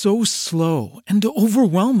was so slow and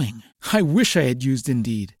overwhelming. I wish I had used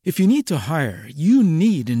Indeed. If you need to hire, you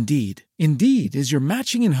need Indeed. Indeed is your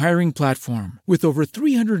matching and hiring platform with over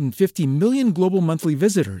 350 million global monthly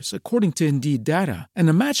visitors, according to Indeed data, and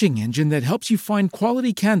a matching engine that helps you find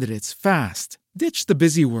quality candidates fast. Ditch the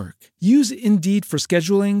busy work. Use Indeed for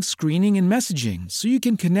scheduling, screening, and messaging so you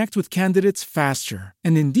can connect with candidates faster.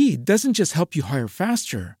 And Indeed doesn't just help you hire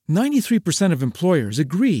faster. 93% of employers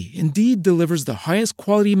agree Indeed delivers the highest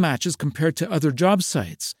quality matches compared to other job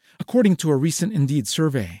sites, according to a recent Indeed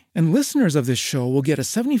survey. And listeners of this show will get a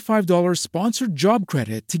 $75 sponsored job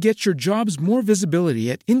credit to get your jobs more visibility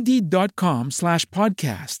at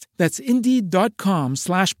Indeed.com/podcast. That's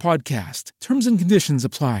Indeed.com/podcast. Terms and conditions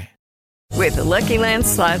apply. With the Lucky Land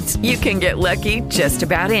Slots, you can get lucky just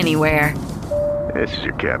about anywhere. This is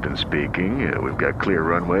your captain speaking. We've got clear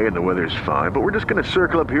runway and the weather's fine, but we're just going to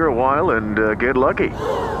circle up here a while and get lucky.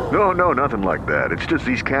 No, nothing like that. It's just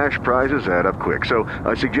these cash prizes add up quick. So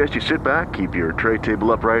I suggest you sit back, keep your tray table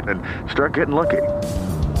upright, and start getting lucky.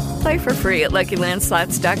 Play for free at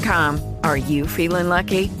LuckyLandSlots.com. Are you feeling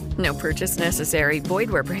lucky? No purchase necessary. Void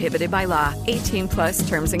where prohibited by law. 18+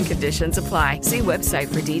 terms and conditions apply. See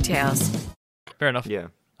website for details. Fair enough. Yeah.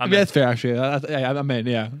 Yeah, that's fair actually. I'm in.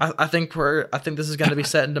 Yeah. I think this is going to be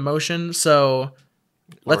set into motion. So Already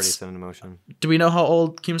let's. set into motion. Do we know how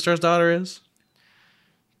old Keemstar's daughter is?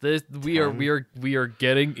 We are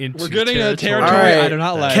getting into We're getting into territory. territory All right. I do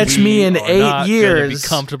not like. Catch me in are 8 not gonna years. Be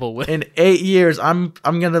comfortable with. In 8 years, I'll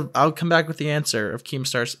come back with the answer of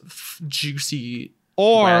Keemstar's juicy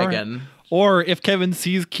wagon. Or if Kevin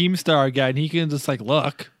sees Keemstar again, he can just like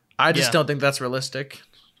look. I just don't think that's realistic.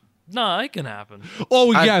 Nah, it can happen.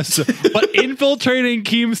 Oh yes, but infiltrating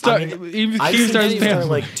Keemstar, I've seen Keemstar's Keemstar family.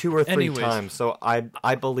 like 2 or 3 Anyways. times, so I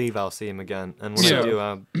believe I'll see him again. And when I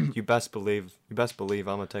do, you best believe I'm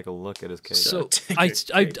gonna take a look at his case. So I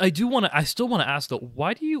still want to ask though,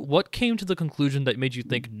 what came to the conclusion that made you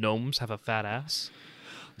think gnomes have a fat ass?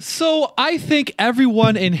 So I think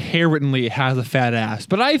everyone inherently has a fat ass,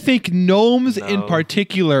 but I think gnomes in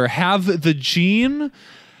particular have the gene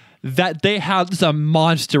that they have just a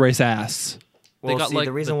monstrous ass. Well, got, see, like,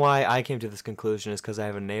 the reason why I came to this conclusion is because I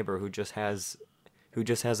have a neighbor who just has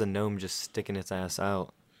a gnome just sticking its ass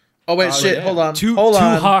out. Oh wait, shit! yeah. Hold on. Two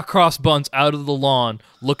hot cross buns out of the lawn,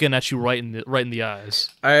 looking at you right in the eyes.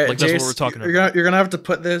 All right, like that's Jace, what we're talking about. You're gonna have to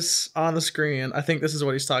put this on the screen. I think this is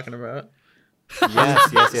what he's talking about.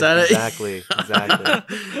 Yes, that it? exactly.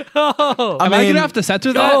 Oh, Am I gonna have to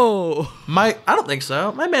censor that? no. I don't think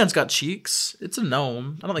so. My man's got cheeks. It's a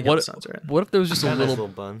gnome. I don't think it's censored. What if there was just Got a nice little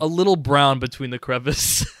bun. a little brown between the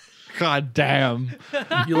crevice? God damn.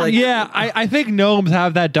 You like? Yeah, I think gnomes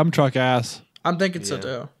have that dump truck ass. I'm thinking so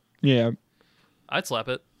too. Yeah. I'd slap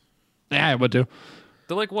it. Yeah, I would do.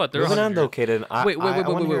 They're like what? They're Moving on 100. though, Kaden. I Wait, want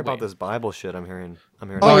to hear about wait. this Bible shit. I'm hearing.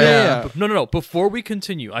 Oh yeah. No. Before we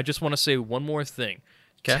continue, I just want to say one more thing.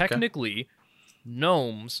 'Kay, Technically,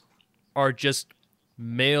 gnomes are just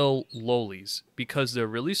male lolies because they're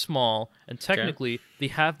really small, and technically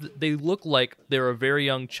they look like they're a very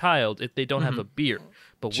young child if they don't have a beard.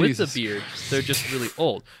 But with the beard, they're just really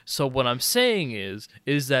old. So what I'm saying is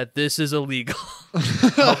that this is illegal.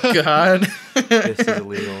 Oh God. This is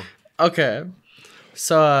illegal. Okay.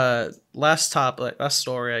 So last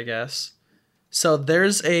story, I guess. So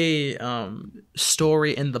there's a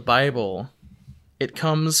story in the Bible. It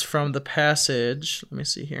comes from the passage. Let me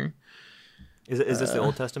see here. Is this the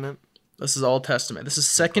Old Testament? This is Old Testament. This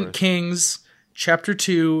is 2 Kings chapter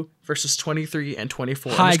 2 verses 23 and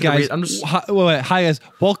 24. Hi guys. Hi guys.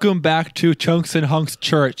 Welcome back to Chunks and Hunks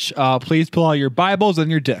Church. Please pull out your Bibles and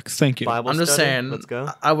your dicks. Thank you. Bible I'm just study? saying. Let's go.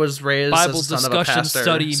 I was raised Bible as the son of a discussion pastor,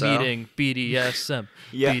 study so. meeting BDSM.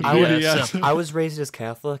 Yeah, BDSM. I was raised as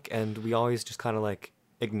Catholic, and we always just kind of like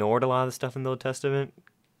ignored a lot of the stuff in the Old Testament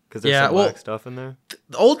because there's some black stuff in there.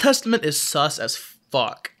 The Old Testament is sus as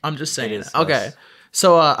fuck. I'm just saying. It is Okay. sus.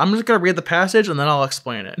 So I'm just gonna read the passage and then I'll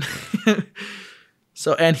explain it.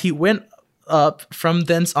 So, and he went up from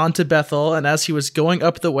thence unto Bethel, and as he was going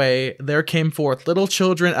up the way, there came forth little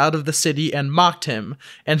children out of the city and mocked him,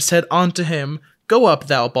 and said unto him, Go up,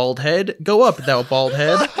 thou bald head, go up, thou bald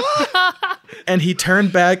head. And he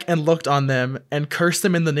turned back and looked on them, and cursed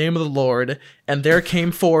them in the name of the Lord. And there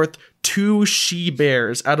came forth 2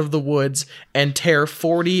 she-bears out of the woods, and tare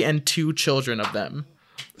 42 children of them.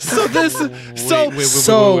 So this, wait.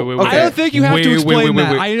 I don't think you have to explain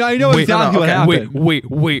that. I know exactly what happened.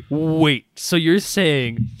 Wait. So you're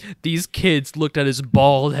saying these kids looked at his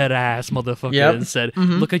bald head ass motherfucker and said,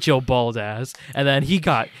 "Look at your bald ass," and then he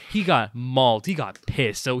got mauled. He got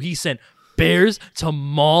pissed. So he sent bears to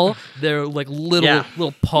maul their like little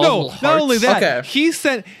paws. No, little hearts. not only that. Okay. He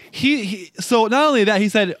said so not only that, he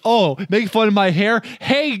said, "Oh, make fun of my hair.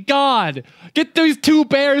 Hey God, get these 2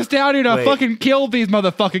 bears down here to Wait. fucking kill these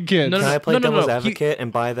motherfucking kids." Can I play devil's advocate?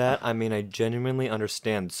 And by that, I mean I genuinely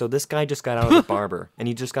understand. So this guy just got out of the barber, and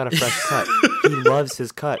he just got a fresh cut. He loves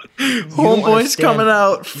his cut. Homeboy's coming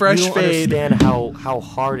out, fresh You don't fade. understand how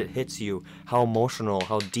hard it hits you, how emotional,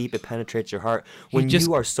 how deep it penetrates your heart. When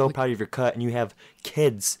you are so proud of your cut, and you have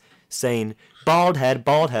kids saying, bald head,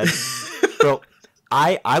 bro.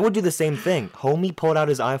 I would do the same thing. Homie pulled out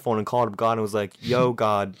his iPhone and called up God and was like, "Yo,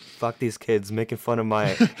 God, fuck these kids making fun of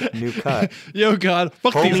my new cut." Yo, God,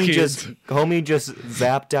 fuck these kids. Homie just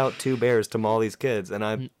zapped out 2 bears to maul these kids,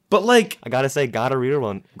 and But like, I gotta say, got a real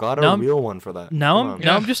one for that. Now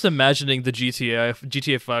I'm just imagining the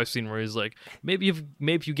GTA 5 scene where he's like, maybe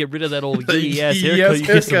if you get rid of that old yee ass haircut, you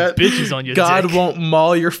get some bitches on your God dick. won't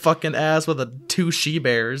maul your fucking ass with 2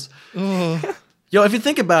 she-bears. Yo, if you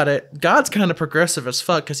think about it, God's kind of progressive as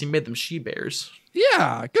fuck because he made them she-bears.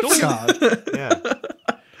 Yeah, good for God. Yeah,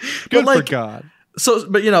 good like, for God. So,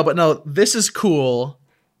 but no, this is cool.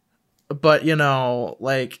 But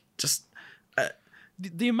like just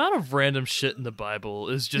The amount of random shit in the Bible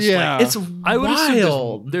is just Yeah. it's I would wild.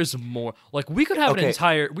 assume there's more. Like we could have an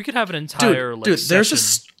entire like dude. There's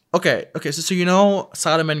session. okay. So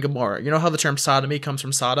Sodom and Gomorrah. You know how the term sodomy comes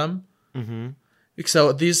from Sodom. Mm-hmm.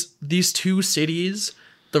 So these 2 cities,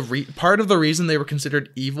 part of the reason they were considered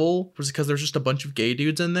evil was because there's just a bunch of gay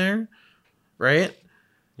dudes in there, right?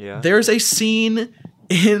 Yeah. There's a scene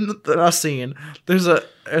There's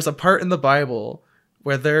a part in the Bible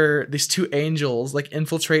where these 2 angels like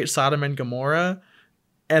infiltrate Sodom and Gomorrah,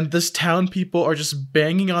 and this town people are just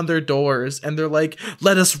banging on their doors, and they're like,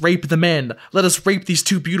 "Let us rape the men. Let us rape these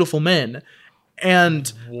 2 beautiful men." And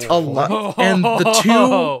the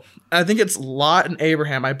 2, I think it's Lot and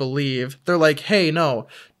Abraham, I believe. They're like, "Hey, no,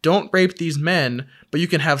 don't rape these men, but you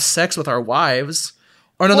can have sex with our wives."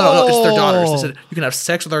 Or no, it's their daughters. They said, "You can have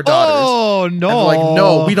sex with our daughters." Oh, no. And they're like,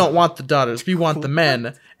 "No, we don't want the daughters. We want the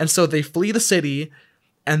men." And so they flee the city,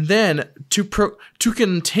 and then to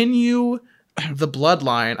continue the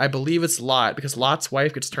bloodline, I believe it's Lot, because Lot's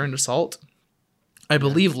wife gets turned to salt. I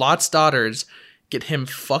believe Lot's daughters get him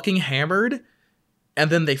fucking hammered, and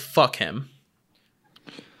then they fuck him.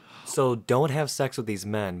 So don't have sex with these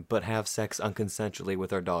men, but have sex unconsensually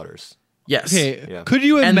with our daughters. Yes. Okay. Yeah. Could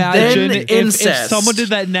you And imagine then if incest. someone did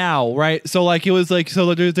that now, right? So like it was like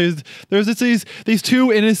so there's these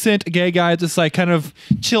two innocent gay guys just like kind of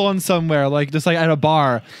chilling somewhere, like just like at a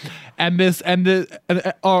bar.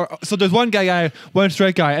 So there's one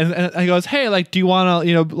straight guy, and he goes, "Hey, like, do you want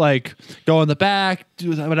to, like, go in the back, do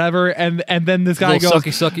whatever?" And then this guy goes,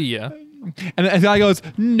 sucky, yeah. and the guy goes,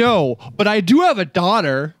 "No, but I do have a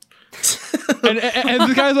daughter." and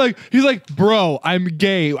the guy's like, he's like, "Bro, I'm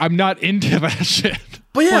gay. I'm not into that shit."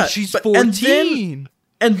 But yeah, she's 14.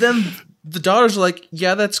 And then the daughters are like,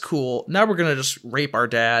 "Yeah, that's cool. Now we're gonna just rape our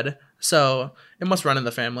dad." So it must run in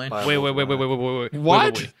the family. Wait.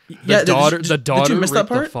 What? Yeah, The daughter did you miss that raped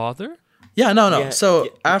part? the father? Yeah, no. Yeah, So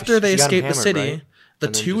after they she got escaped the hammered, city, right? the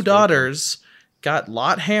And then two just daughters got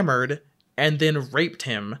Lot hammered and then raped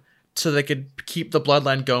him so they could keep the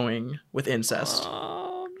bloodline going with incest.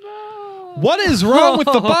 What is wrong with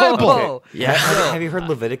the Bible? Yeah. Have you heard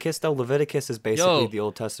Leviticus though? Leviticus is basically Yo. the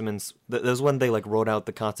Old Testament's. That was when they like wrote out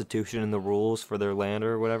the Constitution and the rules for their land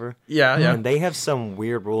or whatever. Yeah. And they have some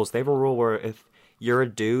weird rules. They have a rule where if you're a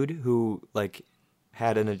dude who like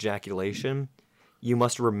had an ejaculation, you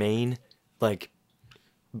must remain like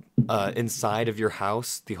inside of your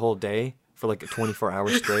house the whole day for like 24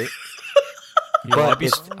 hours straight. I'd be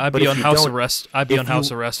if on you house don't- arrest. I'd be if on house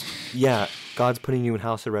you- arrest. Yeah, God's putting you in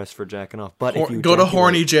house arrest for jacking off. But if you Go to ejaculate-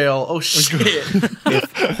 horny jail. Oh shit.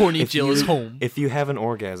 Horny if Jill you- is home. If you have an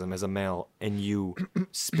orgasm as a male and you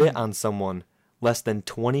spit on someone less than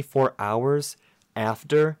 24 hours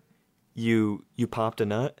after you popped a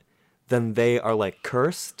nut, then they are like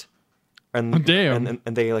cursed, and Damn.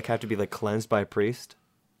 and they like have to be like cleansed by a priest.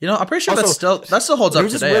 I'm pretty sure Also, that still holds up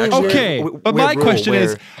there's this today. really actually. weird- Okay, weird but my rule question is,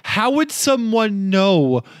 where- how would someone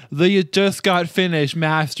know that you just got finished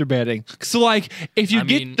masturbating? So, like, if you I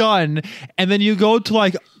get mean- done and then you go to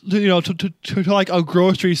like, to like a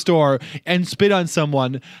grocery store and spit on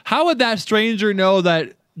someone, how would that stranger know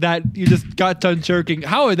that you just got done jerking?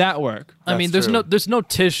 How would that work? I mean, That's there's true. no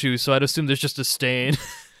tissue, so I'd assume there's just a stain.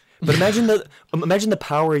 But imagine the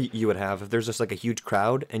power you would have if there's just like a huge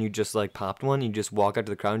crowd and you just like popped one, you just walk out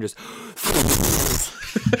to the crowd and just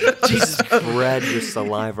Jesus spread your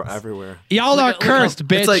saliva everywhere. Y'all are cursed,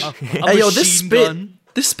 bitch. It's like, A hey, yo, this machine spit, gun.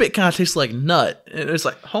 this spit kind of tastes like nut, and it's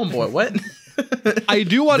like, homeboy, what? I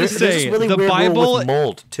do want to There's this say really the weird rule Bible, with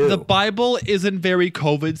mold too. the Bible isn't very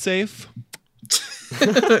COVID safe.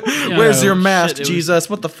 Where's your mask, shit, it was- Jesus?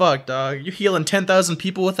 What the fuck, dog? You healing 10,000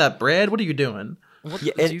 people with that bread? What are you doing?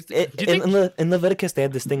 Yeah, in Leviticus they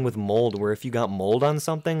had this thing with mold where if you got mold on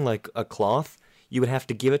something like a cloth, you would have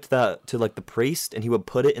to give it to like the priest, and he would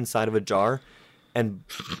put it inside of a jar and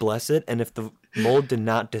bless it. And if the mold did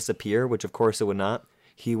not disappear, which of course it would not,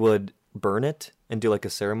 he would burn it and do like a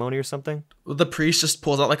ceremony or something. The priest just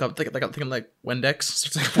pulls out like a thing like Windex,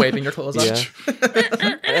 starts like waving your clothes Yeah.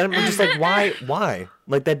 up. And I'm just like, why?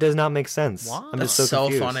 Like that does not make sense. I'm That's just so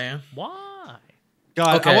confused. funny. Why?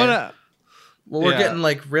 God, Okay. I want to. Well, we're Yeah. getting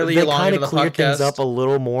like really They long kind into of the clear things podcast. up a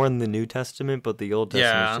little more in the New Testament, but the Old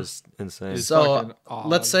Testament Yeah. is just insane. So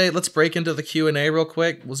fucking let's break into the Q&A real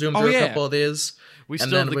quick. We'll zoom Oh, through yeah. a couple of these, We and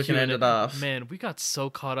still have then the we can end Q&A. it off. Man, we got so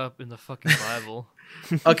caught up in the fucking Bible.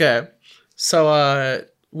 Okay, so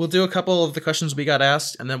we'll do a couple of the questions we got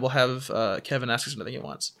asked, and then we'll have Kevin ask us anything he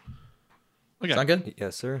wants. Okay. Sound good?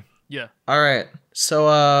 Yes, sir. Yeah. All right. So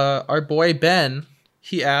our boy Ben,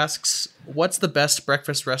 he asks, "What's the best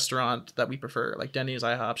breakfast restaurant that we prefer? Like Denny's,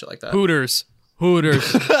 IHOP, shit like that." Hooters. Hooter.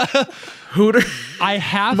 I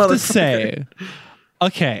have to say,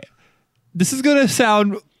 okay, this is gonna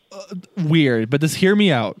sound weird, but just hear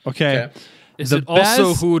me out, okay? Is The it also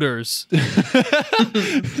best- Hooters?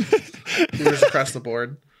 Hooters across the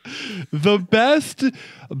board. The best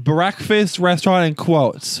breakfast restaurant in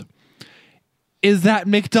quotes is that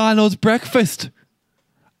McDonald's breakfast.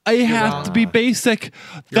 I have to be basic.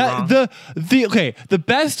 wrong. The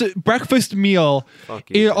best breakfast meal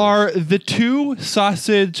are the 2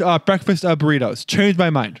 sausage breakfast burritos. Changed my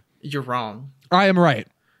mind. You're wrong. I am right.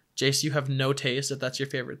 Jace, you have no taste if that's your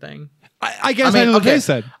favorite thing. I guess I know what they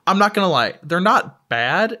said. I'm not gonna lie, they're not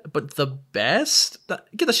bad, but the best.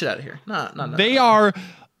 Get the shit out of here. No. They are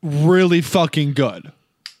really fucking good.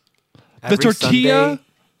 Every the tortilla. Sunday,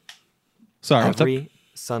 Sorry. what's up? every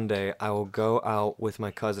Sunday, I will go out with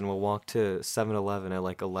my cousin. We'll walk to 7-Eleven at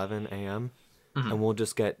like 11 a.m. And we'll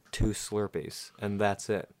just get 2 Slurpees, and that's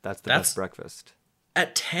it. That's the best breakfast.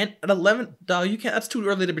 At 10, at 11, dog, you can't. That's too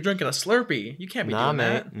early to be drinking a Slurpee. You can't be Nah, doing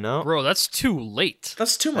mate. that. No. Bro, that's too late.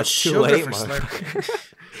 That's too much That's too sugar late, for Slurpee.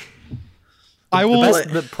 I will.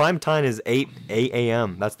 The prime time is 8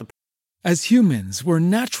 a.m. That's the As humans, we're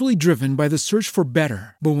naturally driven by the search for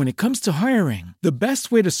better. But when it comes to hiring, the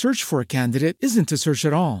best way to search for a candidate isn't to search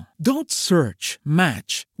at all. Don't search,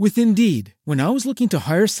 match with Indeed. When I was looking to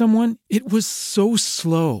hire someone, it was so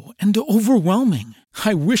slow and overwhelming.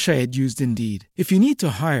 I wish I had used Indeed. If you need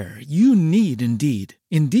to hire, you need Indeed.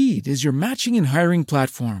 Indeed is your matching and hiring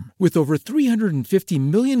platform with over 350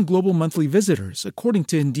 million global monthly visitors, according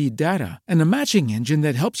to Indeed data, and a matching engine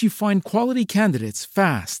that helps you find quality candidates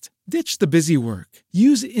fast. Ditch the busy work.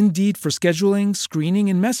 Use Indeed for scheduling,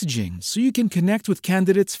 screening, and messaging so you can connect with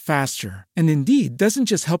candidates faster. And Indeed doesn't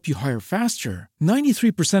just help you hire faster.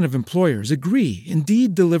 93% of employers agree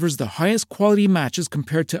Indeed delivers the highest quality matches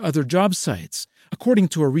compared to other job sites, according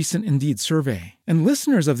to a recent Indeed survey. And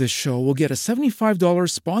listeners of this show will get a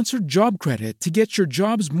 $75 sponsored job credit to get your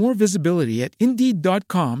jobs more visibility at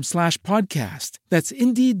Indeed.com/podcast. That's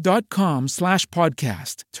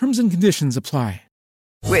Indeed.com/podcast. Terms and conditions apply.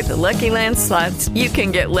 With the Lucky Land Slots, you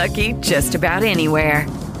can get lucky just about anywhere.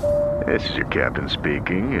 This is your captain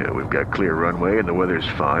speaking. We've got clear runway and the weather's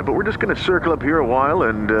fine, but we're just going to circle up here a while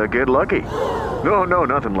and get lucky. No,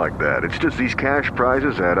 nothing like that. It's just these cash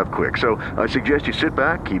prizes add up quick. So I suggest you sit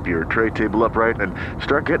back, keep your tray table upright, and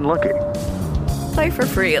start getting lucky. Play for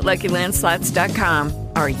free at LuckyLandSlots.com.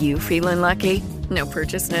 Are you feeling lucky? No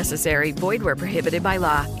purchase necessary. Void where prohibited by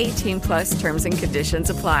law. 18+ terms and conditions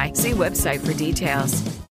apply. See website for details.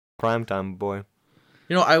 Primetime, boy.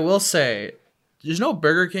 You know, I will say, you know,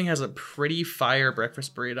 Burger King has a pretty fire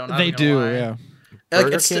breakfast burrito. They do, yeah.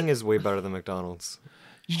 Burger King is way better than McDonald's.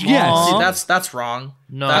 Yes, see, that's wrong.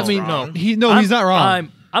 No, that's wrong. He's not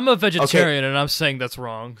wrong. I'm a vegetarian, and I'm saying that's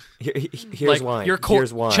wrong. Here's why.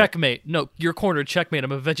 Here's why. Checkmate. No, you're cornered. Checkmate.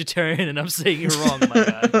 I'm a vegetarian, and I'm saying you're wrong, my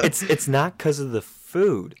guy. It's not because of the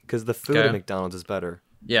food, because the food at McDonald's is better.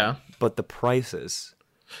 Yeah. But the prices.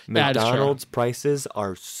 McDonald's prices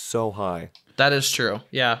are so high. That is true.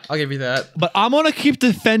 Yeah, I'll give you that. But I'm gonna keep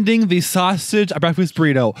defending the sausage breakfast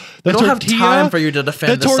burrito. I don't have time for you to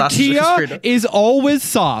defend the sausage breakfast burrito. Is always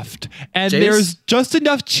soft, and there's just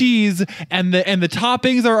enough cheese, and the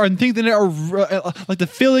toppings are things that are like the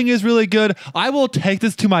filling is really good. I will take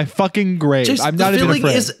this to my fucking grave. Jace, I'm not even afraid. The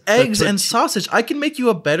filling is eggs and sausage. I can make you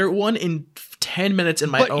a better one in 10 minutes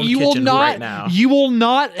in my own kitchen right now. You will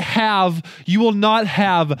not have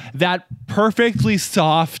that perfectly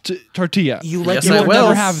soft tortilla. You will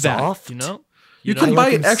never have soft? that. You can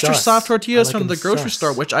buy extra soft tortillas from the grocery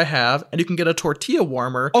store, which I have, and you can get a tortilla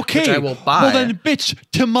warmer, which I will buy. Well then, bitch,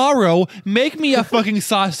 tomorrow make me a fucking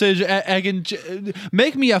sausage, egg, and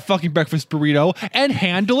make me a fucking breakfast burrito and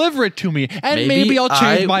hand deliver it to me, and maybe I'll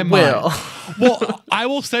change my mind. Well, I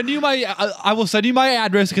will send you my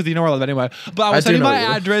address because you know where I live anyway. But I will send you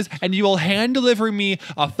my address, and you will hand deliver me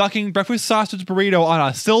a fucking breakfast sausage burrito on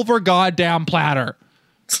a silver goddamn platter.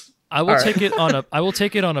 I will take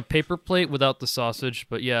it on a paper plate without the sausage,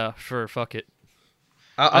 but yeah, sure, fuck it.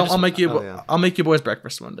 I'll make you boys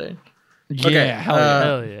breakfast one day. Yeah, okay,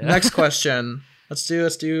 hell yeah. Next question. Let's do.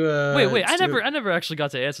 Wait. I never actually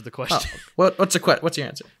got to answer the question. What's your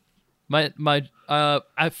answer?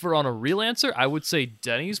 For on a real answer, I would say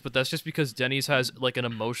Denny's, but that's just because Denny's has like an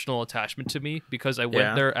emotional attachment to me because I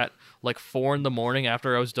went there at like 4 a.m.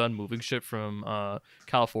 after I was done moving shit from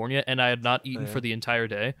California, and I had not eaten for the entire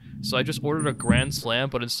day. So I just ordered a Grand Slam,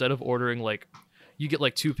 but instead of ordering like you get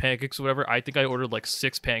like 2 pancakes or whatever, I think I ordered like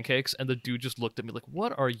 6 pancakes, and the dude just looked at me like,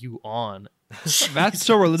 "What are you on?" That's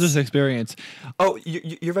so religious experience. Oh,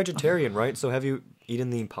 you're vegetarian, right? So have you eaten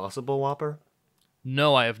the Impossible Whopper?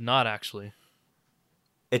 No, I have not actually.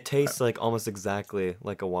 It tastes like almost exactly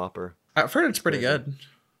like a Whopper. I've heard it's pretty good.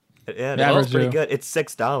 It's pretty good. It's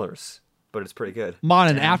 $6, but it's pretty good.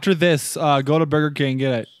 Mon, after this, go to Burger King and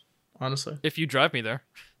get it. Honestly, if you drive me there.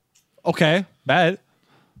 Okay, bet.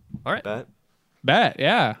 All right, bet.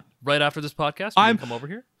 Yeah. Right after this podcast, you can come over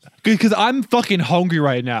here. Because I'm fucking hungry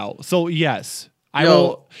right now. So yes, I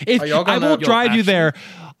will. I will drive you there.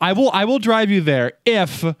 I will drive you there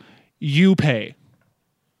if you pay.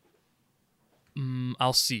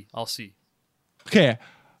 I'll see. Okay.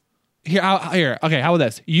 Here. Okay, how about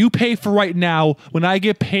this? You pay for right now. When I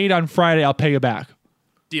get paid on Friday, I'll pay you back.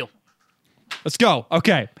 Deal. Let's go.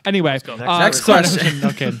 Okay. Anyway. Let's go. Next question.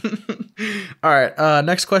 Okay. All right.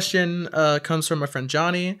 Next question comes from my friend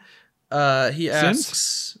Johnny. He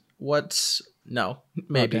asks,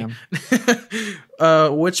 maybe.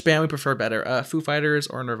 Which band we prefer better, Foo Fighters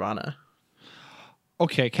or Nirvana?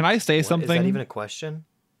 Okay, can I say something? Is that even a question?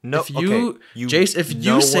 No, Jace, if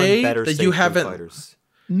you say that you haven't...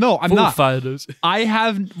 No, I'm Foo not. Fighters. I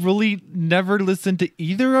have really never listened to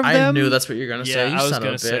either of them. I knew that's what you're going to say. You I was son of a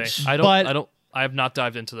gonna bitch. say. I don't I have not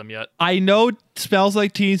dived into them yet. I know "Smells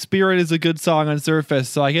Like Teen Spirit" is a good song on Surface,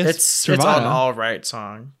 so I guess It's Nirvana. an all right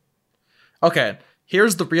song. Okay,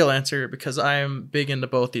 here's the real answer because I am big into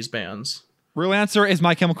both these bands. Real answer is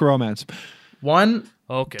My Chemical Romance. One,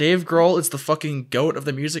 Okay. Dave Grohl is the fucking goat of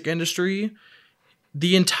the music industry.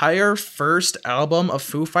 The entire first album of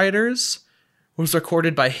Foo Fighters was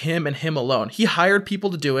recorded by him and him alone. He hired people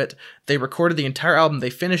to do it. They recorded the entire album. They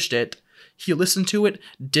finished it. He listened to it,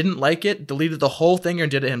 didn't like it, deleted the whole thing, and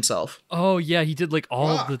did it himself. Oh yeah, he did like all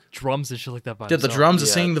of the drums and shit like that by Did the himself. drums, the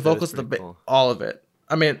singing, the vocals, all of it.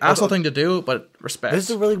 I mean, asshole thing to do, but respect. This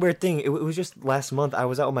is a really weird thing. It was just last month. I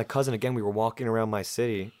was out with my cousin again. We were walking around my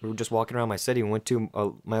city. We were just walking around my city. We went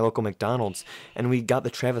to my local McDonald's, and we got the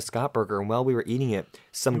Travis Scott burger. And while we were eating it,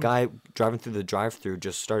 some guy driving through the drive-thru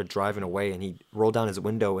just started driving away, and he rolled down his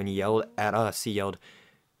window and he yelled at us. He yelled,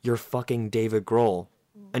 "You're fucking David Grohl,"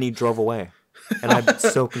 and he drove away. And I'm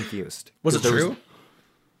so confused. Was it true?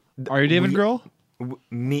 Are you David Grohl?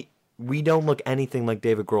 We don't look anything like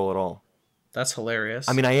David Grohl at all. That's hilarious.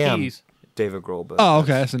 I mean, I am David Grohl, but Oh,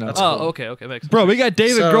 okay, that's enough. Okay, makes sense. Bro, we got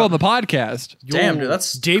David Grohl on the podcast. Damn, dude,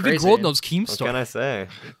 that's David crazy. Grohl knows Keemstar. what can I say?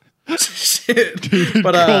 Shit. David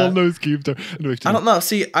But, Grohl knows Keemstar. I don't know.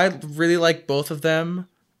 See, I really like both of them.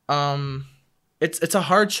 It's a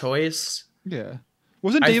hard choice. Yeah.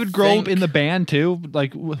 Wasn't I David Grohl think- in the band too?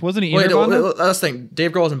 Like, wasn't he in Wait, Nirvana? that's the thing.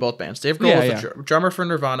 Dave Grohl is in both bands. Dave Grohl Yeah, is the drummer for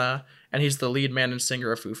Nirvana, and he's the lead man and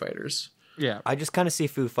singer of Foo Fighters. Yeah. I just kind of see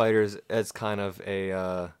Foo Fighters as kind of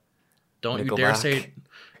a. Don't you Nickelback. dare say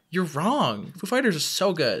you're wrong. Foo Fighters is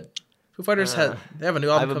so good. Foo Fighters they have a new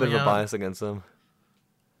I album have a bit coming of a out. bias against them.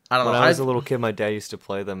 I don't know. When I was a little kid, my dad used to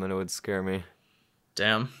play them, and it would scare me.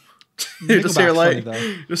 Damn. You just hear Nickelback's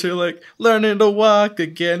funny, like, just hear like, learning to walk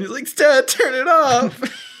again. He's like, Dad, turn it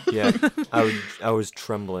off. Yeah, I was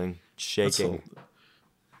trembling, shaking.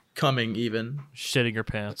 Coming even. Shitting your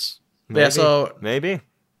pants. Yeah, so maybe.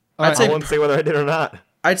 I'd say I wouldn't say whether I did or not.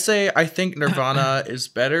 I think Nirvana is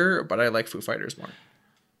better, but I like Foo Fighters more.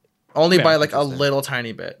 Only Okay, by like a little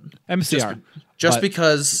tiny bit. MCR. Just but-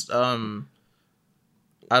 because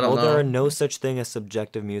I don't know. There are no such thing as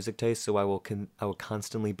subjective music taste, so I will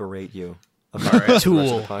constantly berate you. About All right. the rest of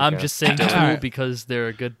Tool. the I'm podcast. just saying Tool Alright. because they're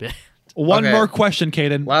a good band. One Okay. more question,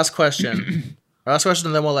 Caden. Last question. Last question,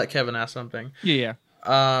 and then we'll let Kevin ask something. Yeah.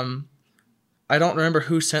 I don't remember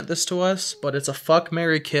who sent this to us, but it's a fuck,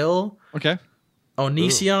 marry, kill. Okay.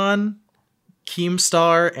 Onision,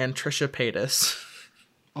 Keemstar, and Trisha Paytas.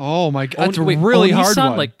 Oh my god, that's a Wait, really hard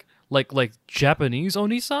Onisan, one. like Japanese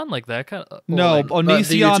Onisan, like that kind of. No, like, Onision,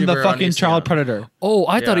 the YouTuber fucking Onision. child predator. Oh,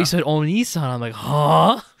 I thought Yeah. he said Onisan. I'm like,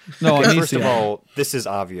 huh? No, Okay, first of Onision. all, this is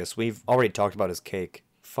obvious. We've already talked about his cake.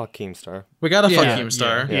 Fuck Keemstar. We gotta fuck Yeah,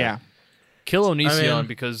 Keemstar. Yeah. Kill Onision mean-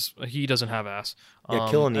 because he doesn't have ass. Yeah,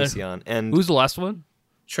 kill and Onision. And Who's the last one?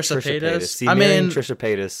 Trisha Trisha Paytas. Paytas. See, I marrying mean, Trisha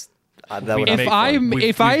Paytas. That would If have If fun. I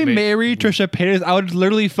if I married Trisha Paytas, I would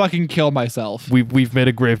literally fucking kill myself. We've made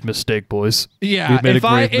a grave mistake, boys. Yeah, We've made if a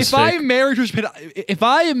I grave if I mistake. married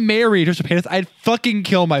Trisha Paytas, I'd fucking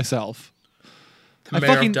kill myself. the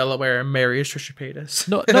mayor of Delaware marries Trisha Paytas.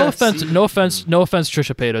 No offense, no offense,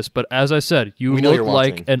 Trisha Paytas. But as I said, you We know look you're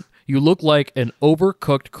like watching. you look like an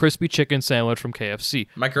overcooked crispy chicken sandwich from KFC.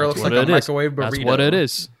 My girl That's looks what like a it is. microwave burrito. That's what it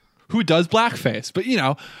is. Who does blackface? But you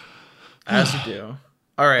know, As you do.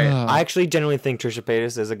 All right. I actually genuinely think Trisha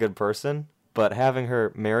Paytas is a good person, but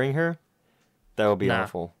marrying her, that would be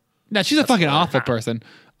awful. no, she's a fucking awful person.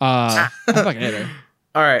 I fucking hate her.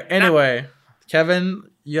 All right. Anyway, Kevin,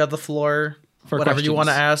 you have the floor. For whatever you questions. want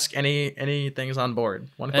to ask, anything's on board.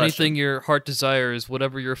 One question. Anything your heart desires,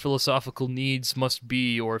 whatever your philosophical needs must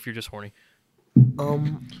be, or if you're just horny.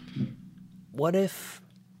 What if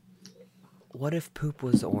poop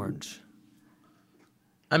was orange?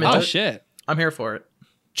 I mean, Oh shit. I'm here for it.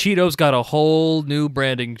 Cheetos got a whole new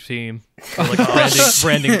branding team, or like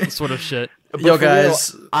branding sort of shit. But Yo, for real,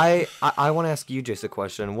 guys. I want to ask you just a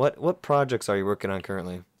question. What projects are you working on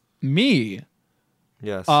currently? Me.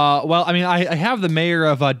 Yes. Well, I mean, I have the mayor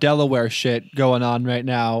of Delaware shit going on right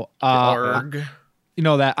now. Arg. You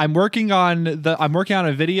know that I'm working on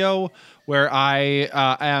a video where I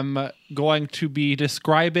am going to be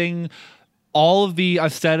describing all of the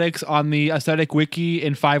aesthetics on the aesthetic wiki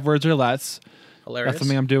in 5 words or less. Hilarious. That's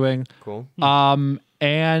something I'm doing. Cool.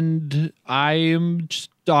 And I'm just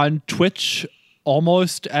on Twitch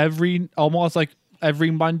almost every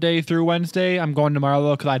Monday through Wednesday. I'm going tomorrow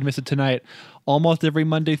though because I'd miss it tonight. Almost every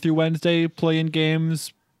Monday through Wednesday, playing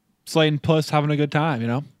games, slaying puss, having a good time. You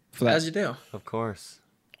know, for that. As you do. Of course.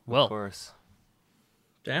 Well, Of course.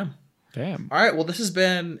 Damn. Damn. All right. Well, this has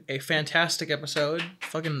been a fantastic episode.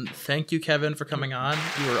 Fucking thank you, Kevin, for coming on.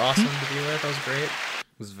 You were awesome to be with. That was great.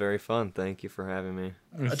 It was very fun. Thank you for having me.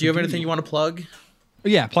 Do you have anything you want to plug?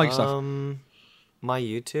 Yeah, plug stuff. My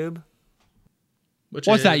YouTube.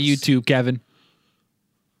 What's that YouTube, Kevin?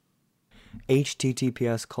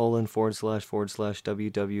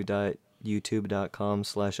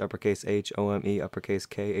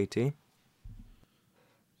 https://www.youtube.com/HOME_KAT.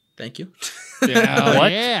 Thank you. Yeah.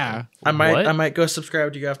 What? Yeah. I might go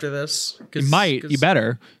subscribe to you after this. You might. You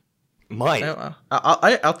better. Might.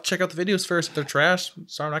 I'll check out the videos first. If they're trash,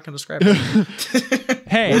 sorry, I'm not going to subscribe to them.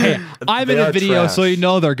 Hey, I'm in a video, trash, so you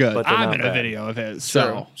know they're good. but they're I'm not in a bad. video of it.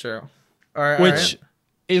 So. True. All right. Which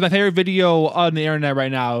is my favorite video on the internet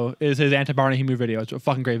right now is his Anti-Barney Humu video. It's a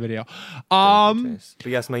fucking great video. But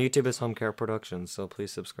yes, my YouTube is Home Care Productions, so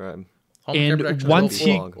please subscribe. And once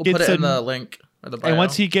he we'll put it in the link or the bio. And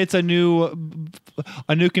once he gets a new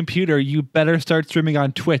computer, you better start streaming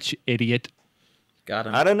on Twitch, idiot. Got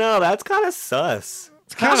him. I don't know. That's kind of sus.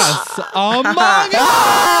 It's kind of Among Us.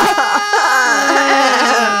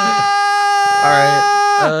 All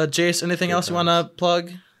right, Jace. Anything else you want to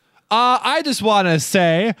plug? I just want to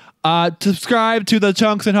say, subscribe to the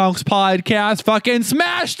Chunks and Hunks podcast. Fucking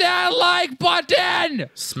smash that like button.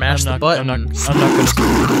 Smash the button. I'm not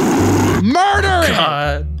gonna murder it.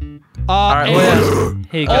 God.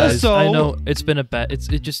 Hey guys, also, I know it's been a bad.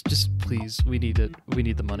 It just please, we need it. We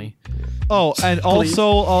need the money. Oh, and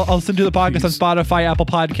also I'll listen to the podcast on Spotify, Apple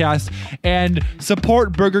Podcasts, and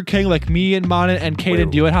support Burger King like me and Monin and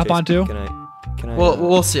Kaden. Do you hop on too? Can I? Well,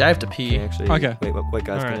 we'll see. I have to pee. Actually, okay. Wait,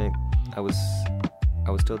 guys. All right. I was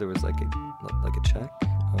told there was like a check.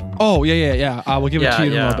 Oh yeah. We'll give it to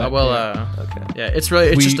you in a little bit. Well, okay. Yeah, it's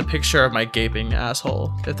just a picture of my gaping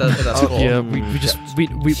asshole. If that's cool. Yeah, we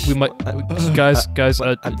might guys.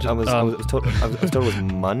 I was told it was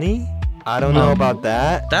money. I don't know about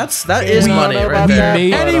that. That is money right there.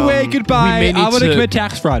 Anyway, goodbye. I want to commit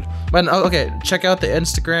tax fraud. But okay, check out the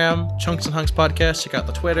Instagram, Chunks and Hunks podcast. Check out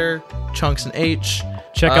the Twitter, Chunks and H.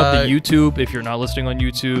 Check out the YouTube if you're not listening on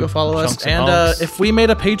YouTube. Go follow us. Chunks And Hunks. if we made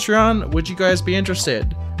a Patreon, would you guys be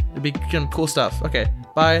interested? It'd be cool stuff. Okay,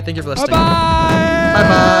 bye. Thank you for listening. Bye.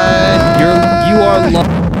 Bye. You are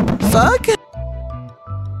fuck.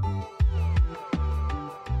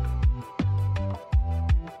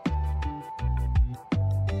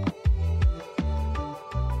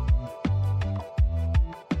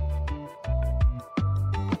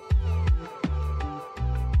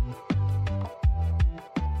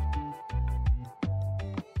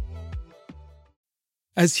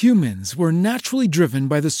 As humans, we're naturally driven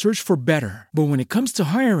by the search for better. But when it comes to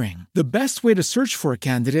hiring, the best way to search for a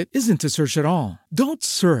candidate isn't to search at all. Don't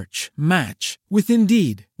search, match with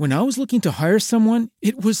Indeed. When I was looking to hire someone,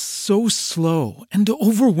 it was so slow and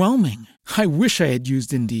overwhelming. I wish I had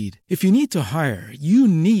used Indeed. If you need to hire, you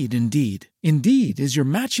need Indeed. Indeed is your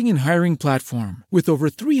matching and hiring platform with over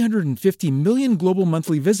 350 million global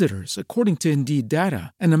monthly visitors, according to Indeed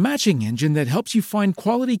data, and a matching engine that helps you find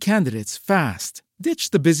quality candidates fast. Ditch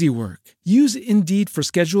the busy work. Use Indeed for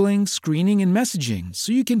scheduling, screening, and messaging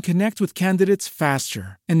so you can connect with candidates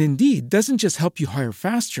faster. And Indeed doesn't just help you hire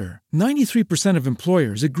faster. 93% of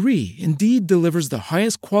employers agree Indeed delivers the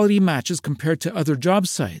highest quality matches compared to other job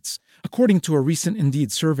sites, according to a recent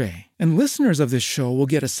Indeed survey. And listeners of this show will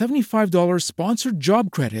get a $75 sponsored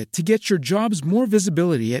job credit to get your jobs more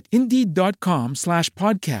visibility at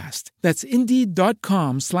Indeed.com/podcast. That's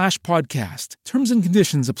Indeed.com/podcast. Terms and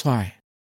conditions apply.